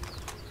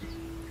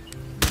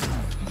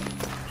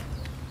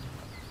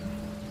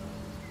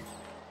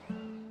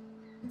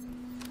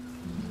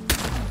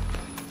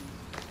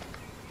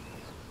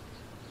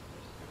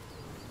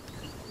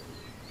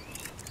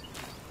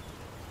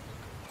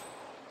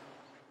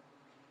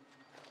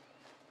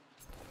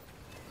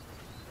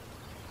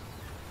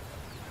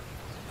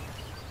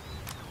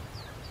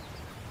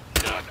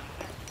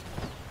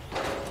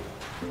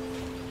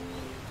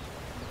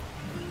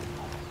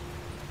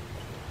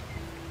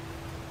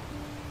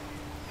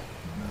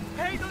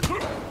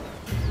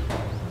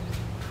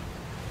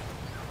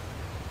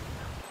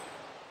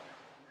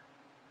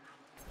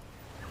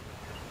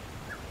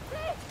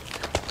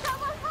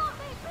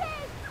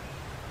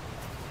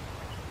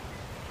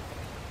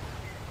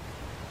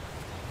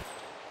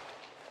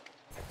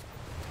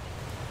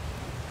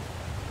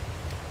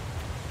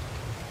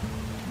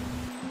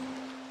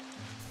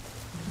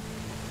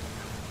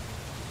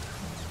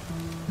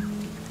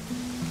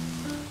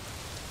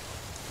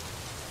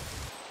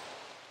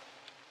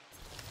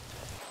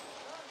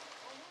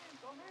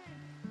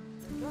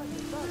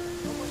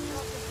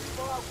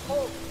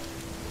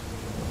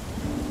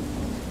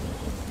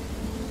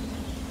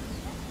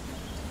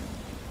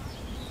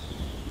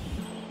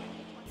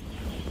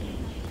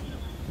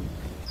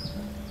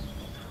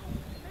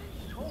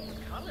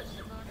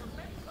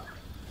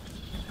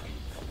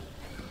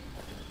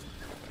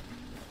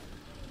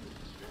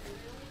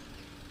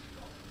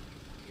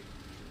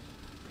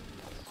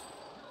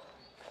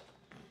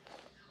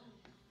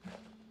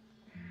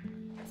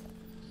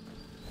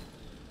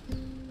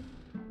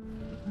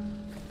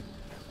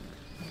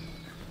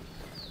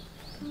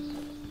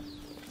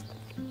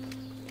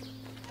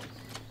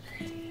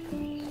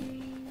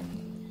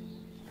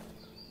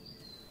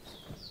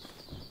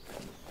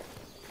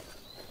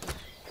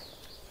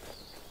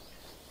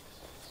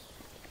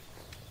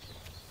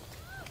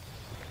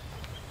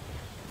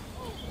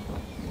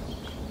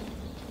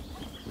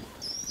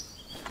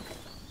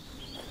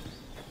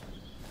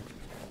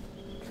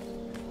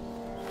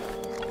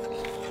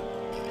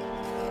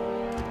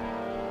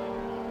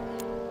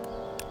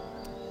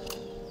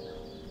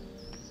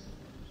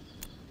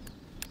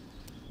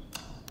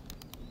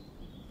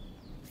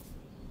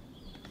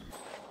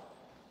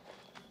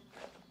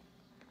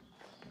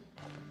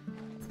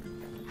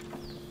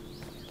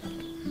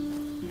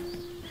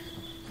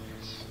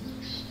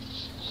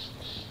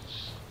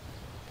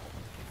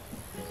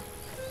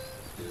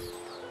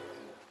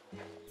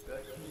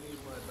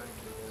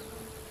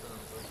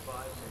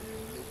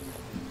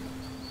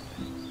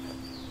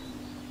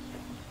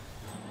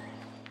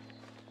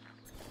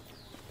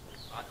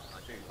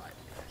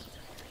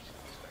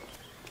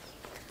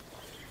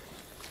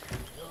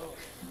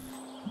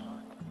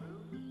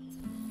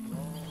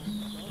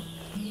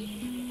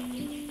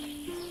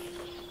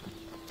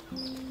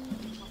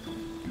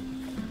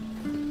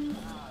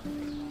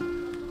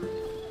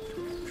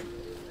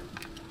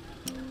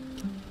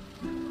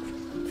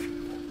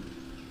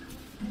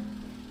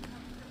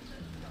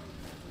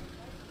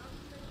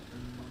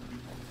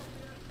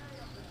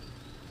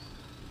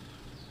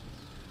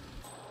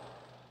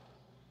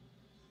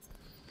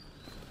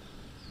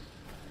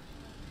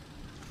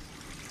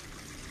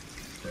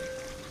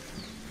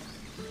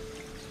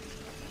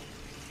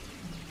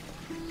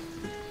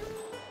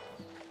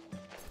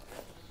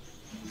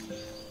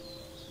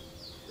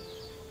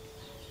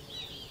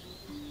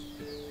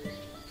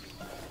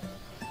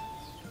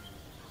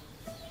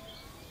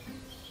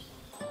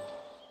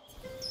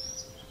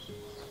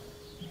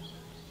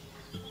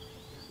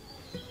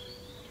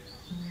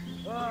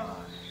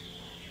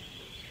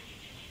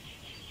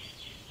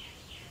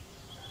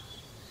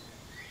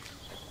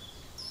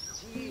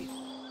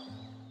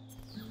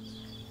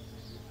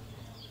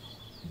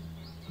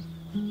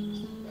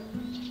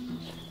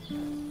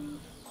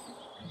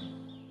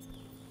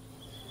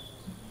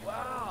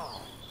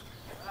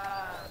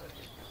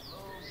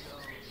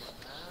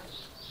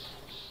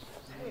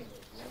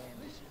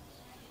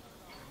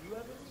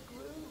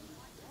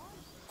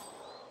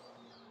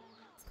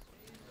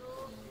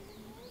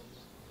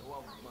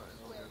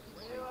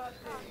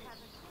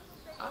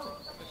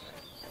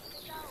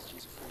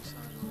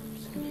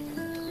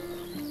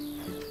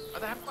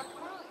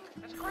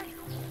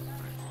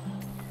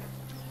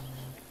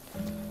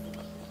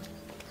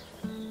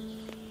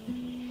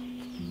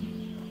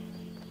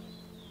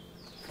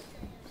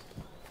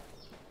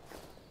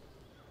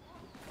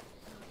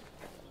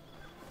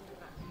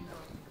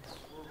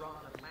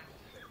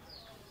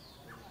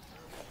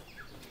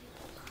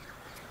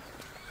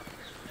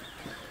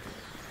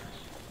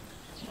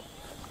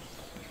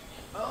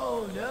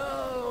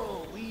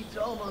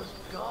 almost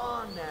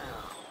gone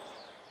now.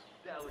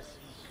 That was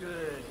some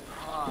good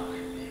pie,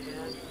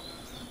 man.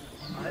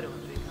 I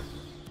don't think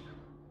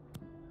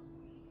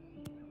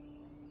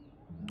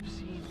I've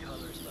seen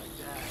colors like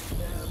that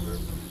ever.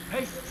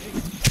 Hey,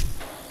 hey!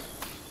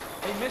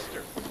 Hey,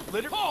 mister!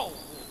 Litter? Oh!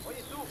 What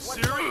you doing?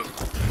 Serious?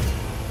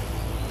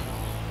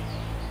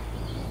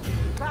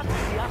 That's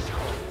the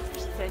asshole.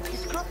 Stinky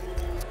scrub.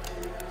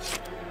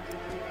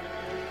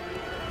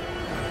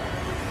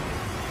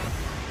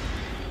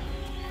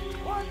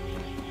 What?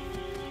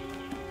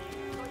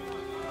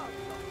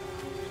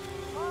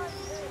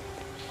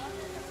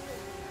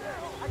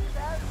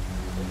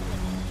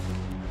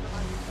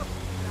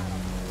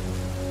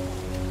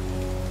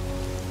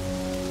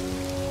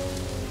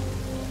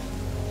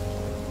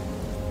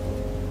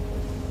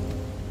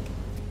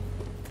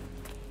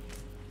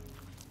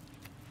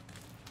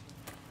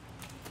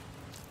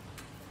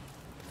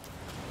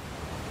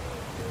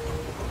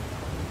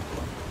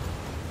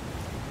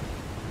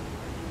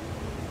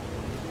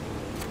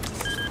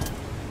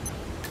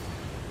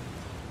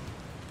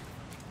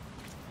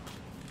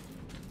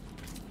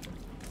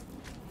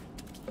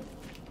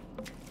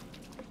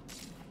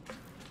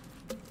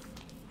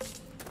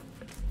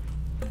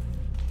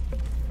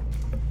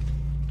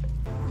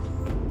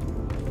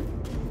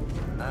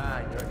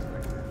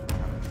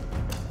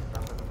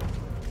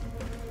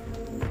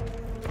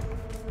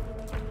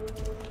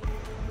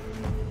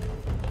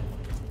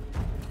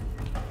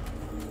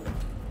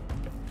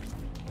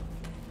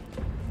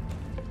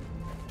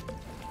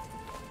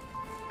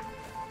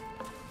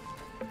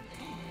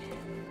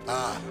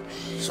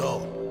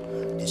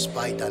 So,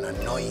 despite an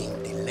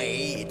annoying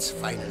delay, it's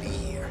finally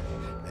here.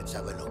 Let's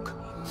have a look.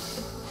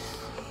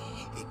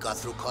 It got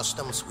through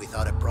customs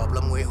without a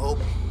problem, we hope?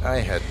 I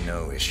had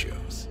no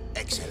issues.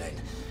 Excellent.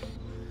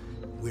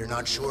 We're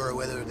not sure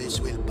whether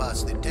this will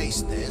pass the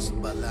taste test,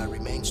 but that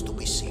remains to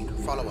be seen.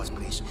 Follow us,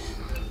 please.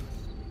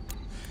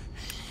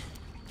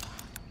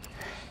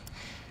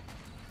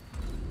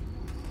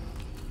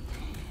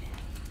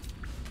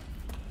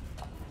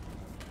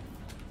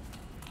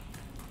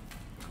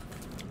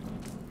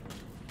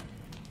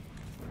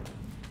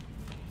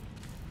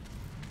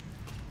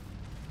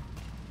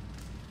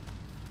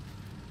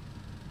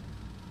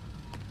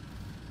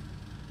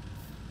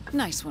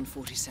 Nice one,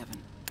 47.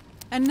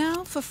 And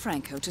now for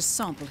Franco to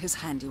sample his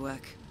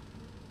handiwork.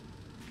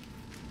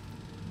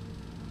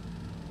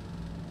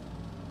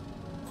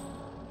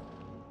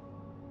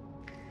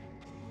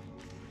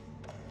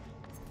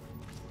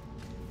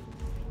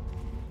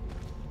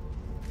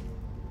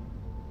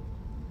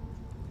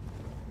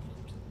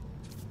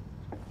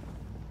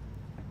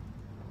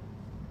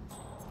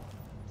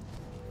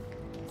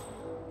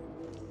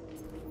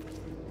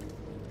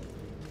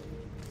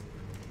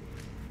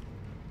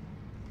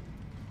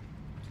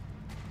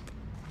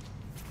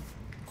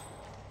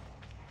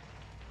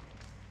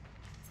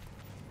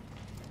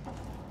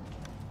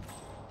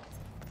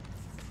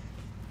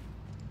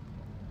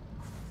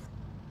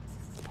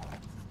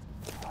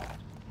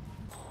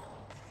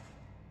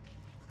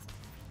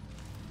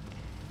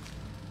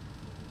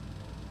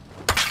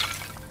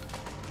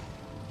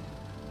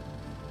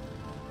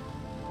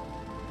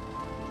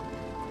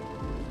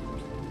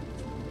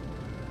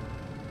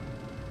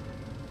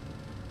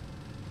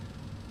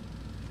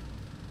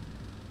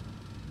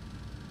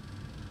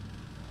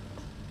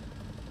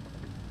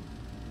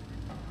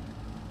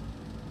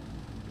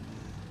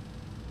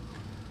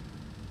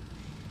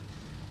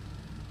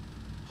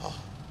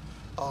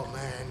 Oh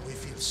man, we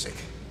feel sick.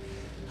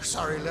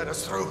 Sorry, let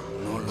us through.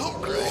 No lo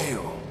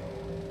creo.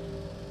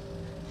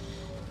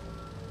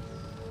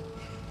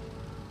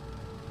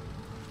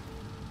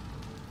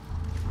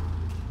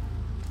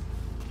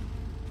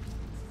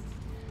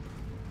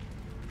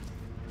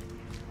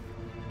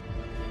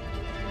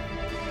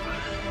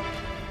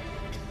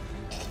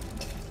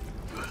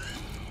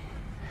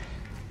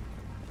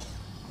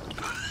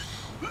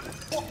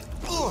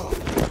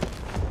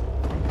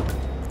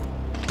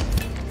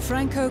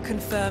 Franco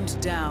confirmed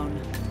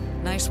down.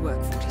 Nice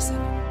work,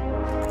 47.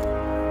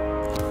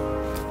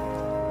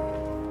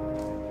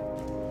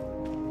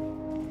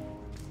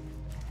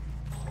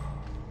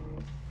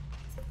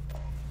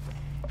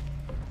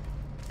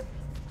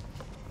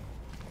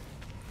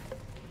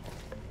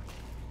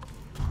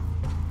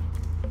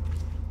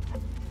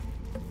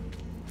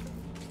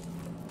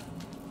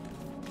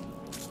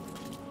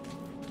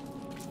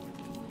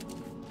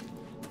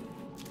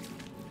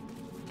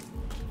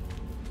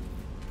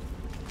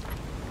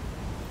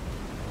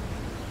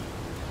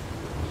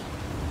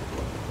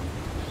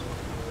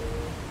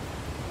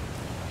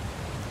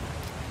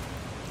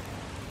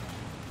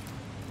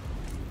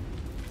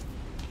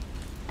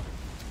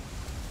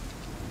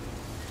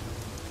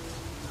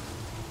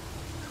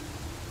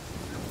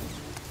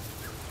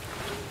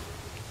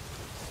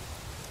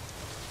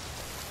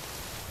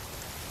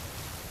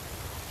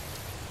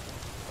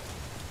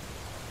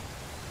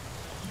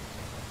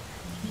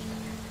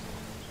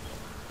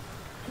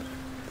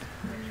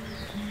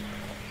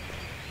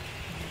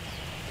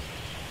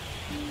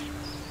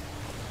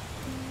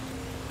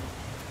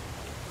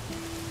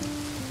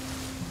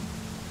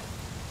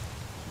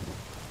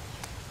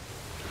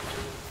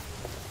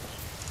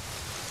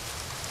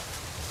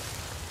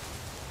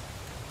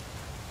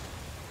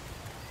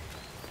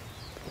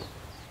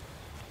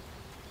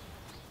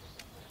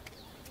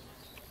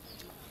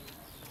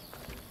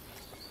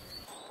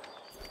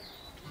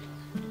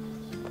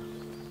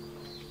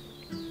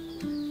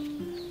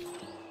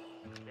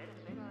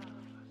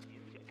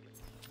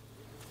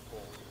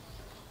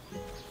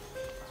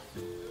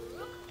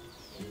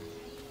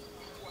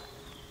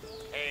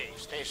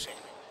 stay safe.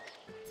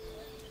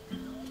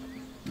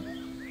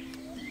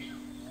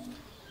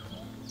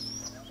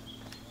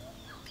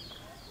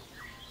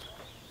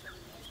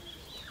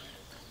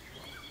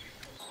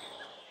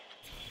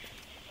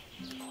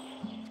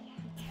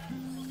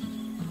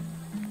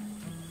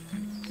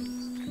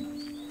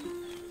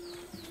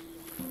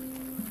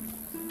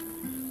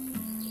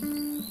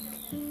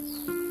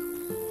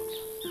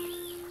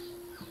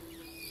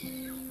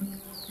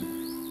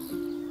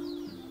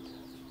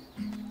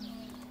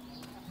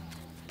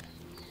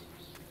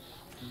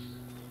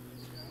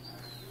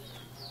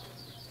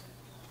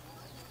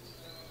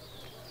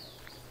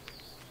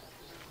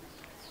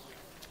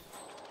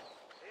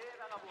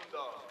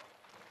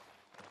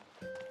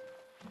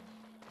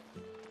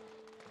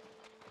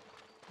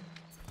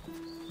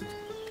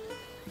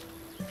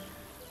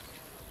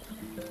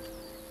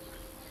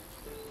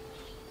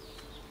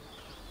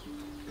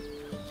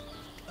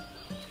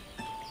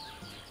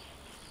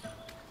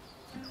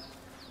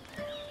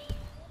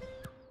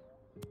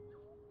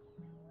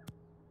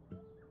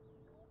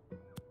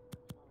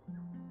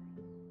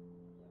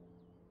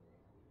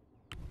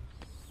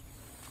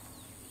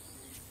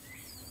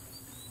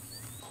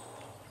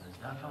 Does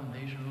that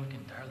foundation look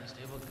entirely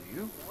stable to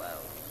you?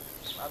 Well,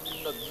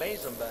 I'm not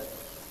Mason, but...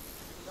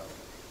 No,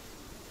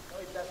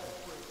 it doesn't.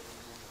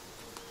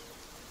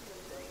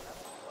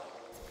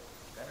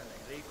 Kind of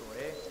rico,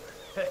 eh?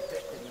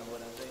 You know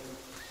what I'm saying?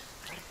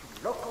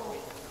 Loco!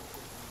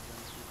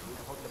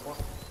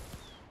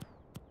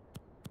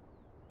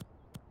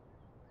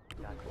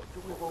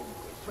 You will go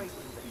straight to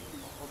the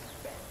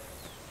bed.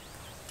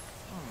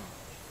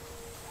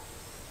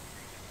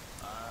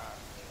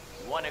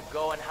 You wanna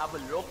go and have a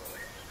look?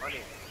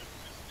 Honey.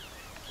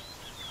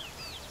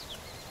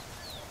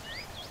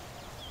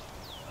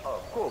 Oh,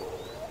 cool.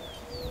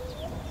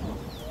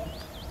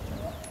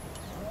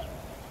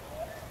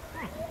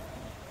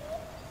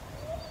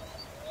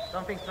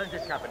 Something strange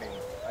is happening.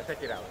 I'll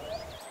check it out.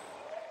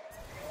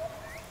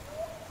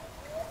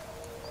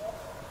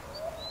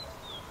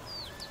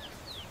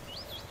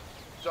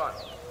 John.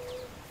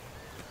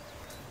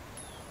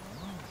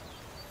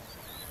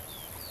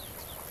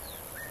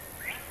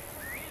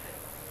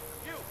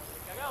 You,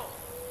 cagao,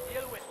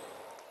 deal with.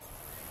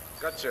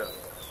 Gotcha.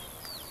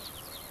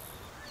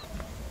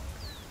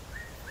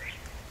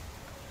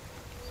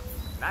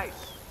 Nice.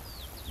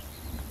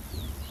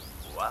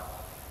 What?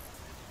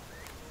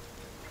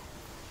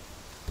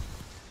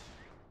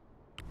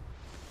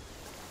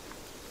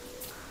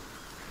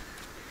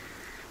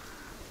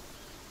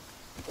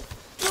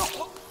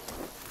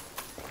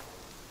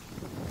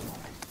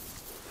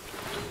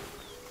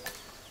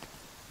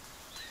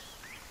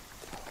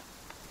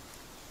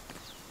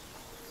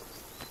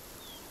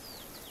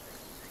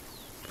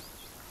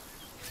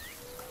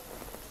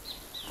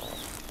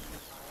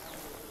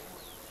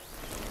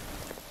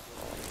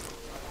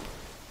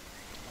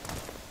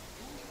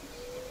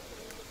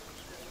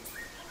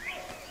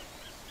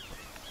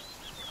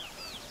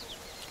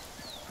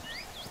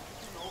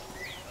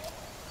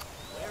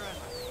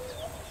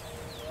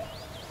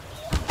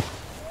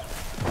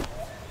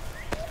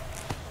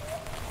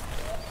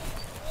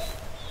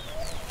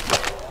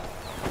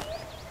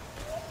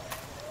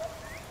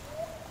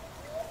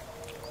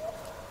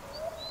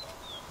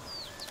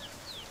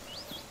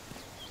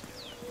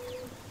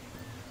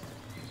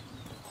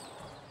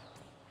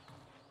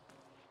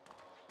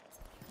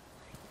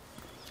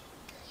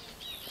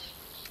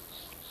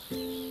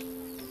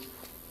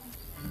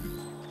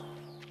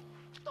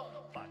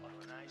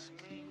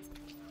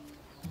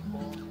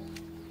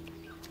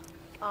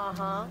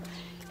 Uh-huh.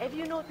 Have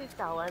you noticed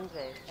how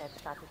Andres has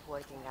started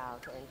working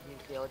out and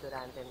use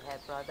deodorant and hair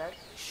products?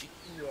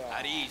 Yeah.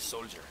 At ease,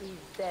 soldier. He's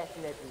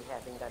definitely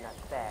having an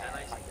affair.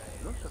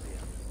 No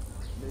sabía.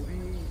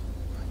 Maybe...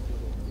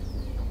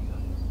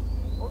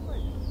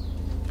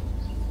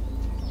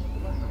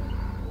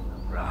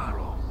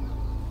 Raro.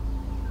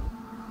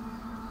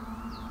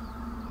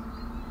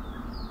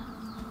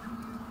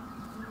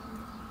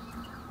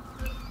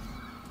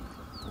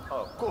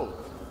 Oh, cool.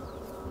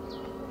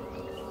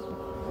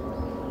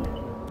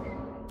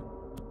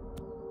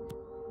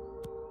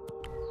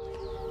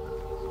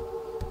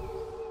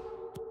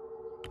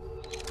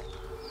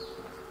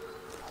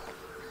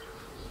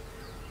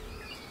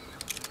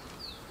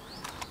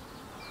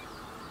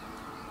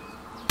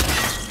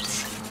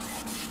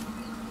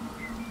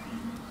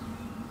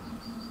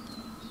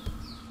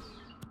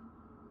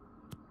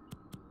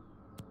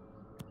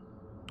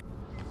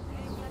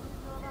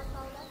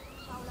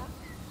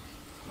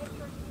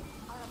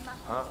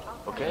 Huh?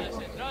 Okay.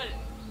 Central,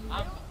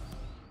 I'm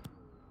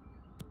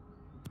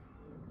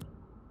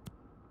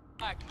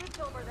back.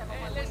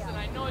 Hey, listen,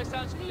 I know it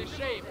sounds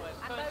cliche, but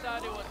it turns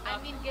out it was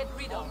I mean, get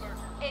rid of her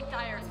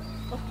entirely.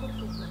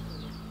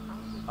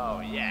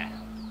 Oh, yeah.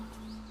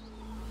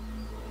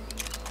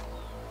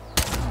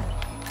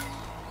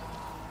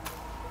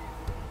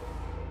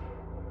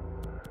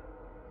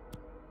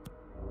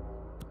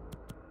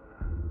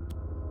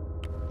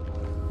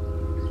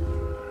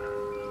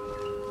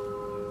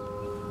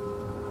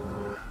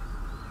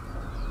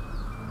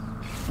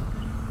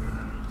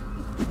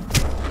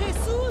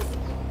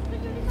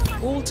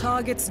 All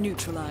targets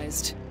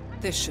neutralized.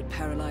 This should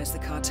paralyze the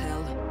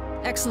cartel.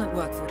 Excellent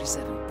work,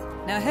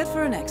 47. Now head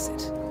for an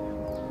exit.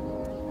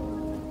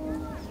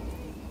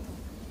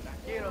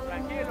 Tranquilo,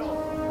 tranquilo.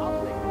 I'll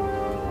take it.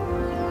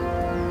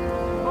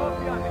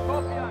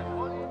 Copian.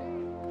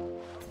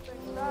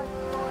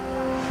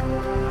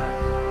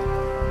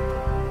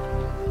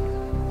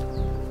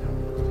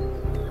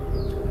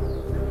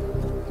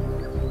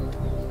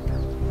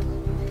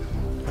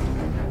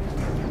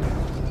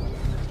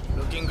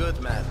 Looking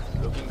good, man.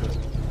 Looking good.